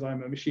so because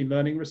I'm a machine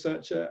learning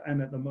researcher.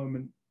 And at the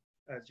moment,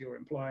 as you're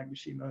implying,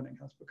 machine learning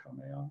has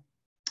become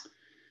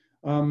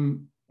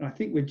AI. I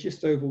think we're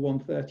just over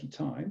 1:30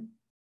 time.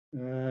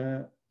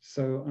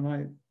 And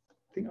I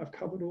think I've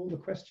covered all the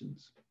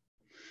questions.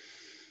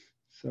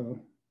 So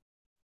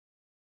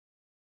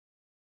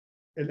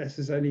unless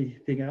there's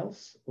anything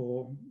else,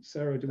 or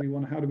Sarah,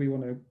 how do we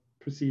want to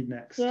proceed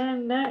next? Yeah,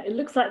 no, it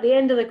looks like the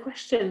end of the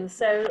questions.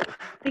 So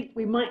think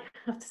we might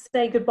have to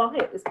say goodbye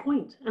at this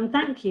point. And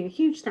thank you,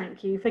 huge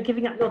thank you for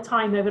giving up your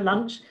time over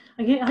lunch.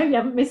 I hope you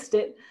haven't missed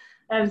it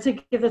to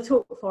give the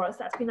talk for us.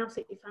 That's been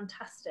absolutely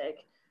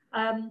fantastic.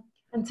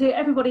 And to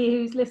everybody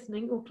who's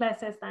listening, or Claire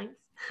says thanks,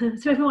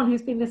 to everyone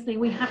who's been listening,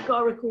 we have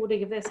got a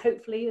recording of this,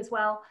 hopefully, as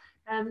well.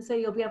 So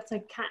you'll be able to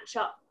catch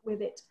up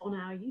with it on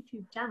our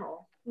YouTube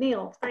channel.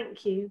 Neil,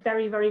 thank you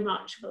very, very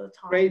much for the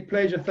time. Great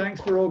pleasure. Thanks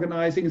for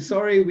organising.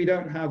 Sorry we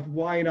don't have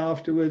wine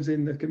afterwards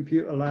in the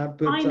computer lab,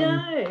 but I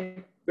know.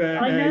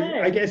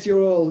 I guess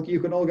you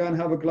can all go and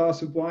have a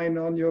glass of wine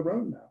on your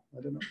own now.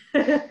 I don't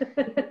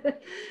know.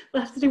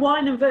 We'll have to do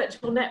wine and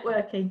virtual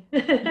networking.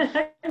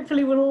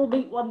 Hopefully we'll all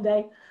meet one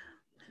day.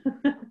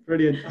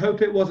 Brilliant. I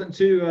hope it wasn't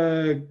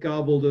too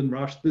garbled and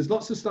rushed. There's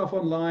lots of stuff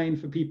online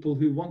for people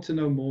who want to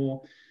know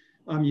more.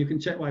 You can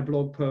check my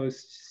blog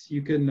posts.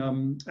 You can,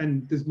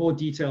 and there's more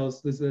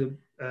details. There's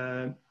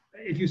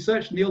if you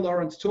search Neil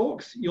Lawrence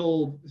Talks,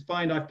 you'll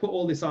find I've put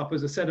all this up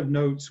as a set of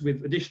notes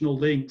with additional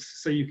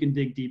links so you can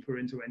dig deeper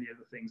into any of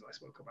the things I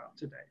spoke about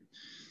today.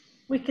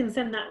 We can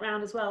send that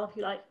round as well if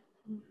you like.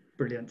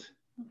 Brilliant.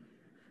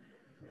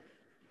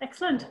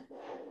 Excellent. Thanks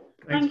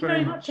Thank you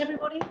very much,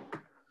 everybody.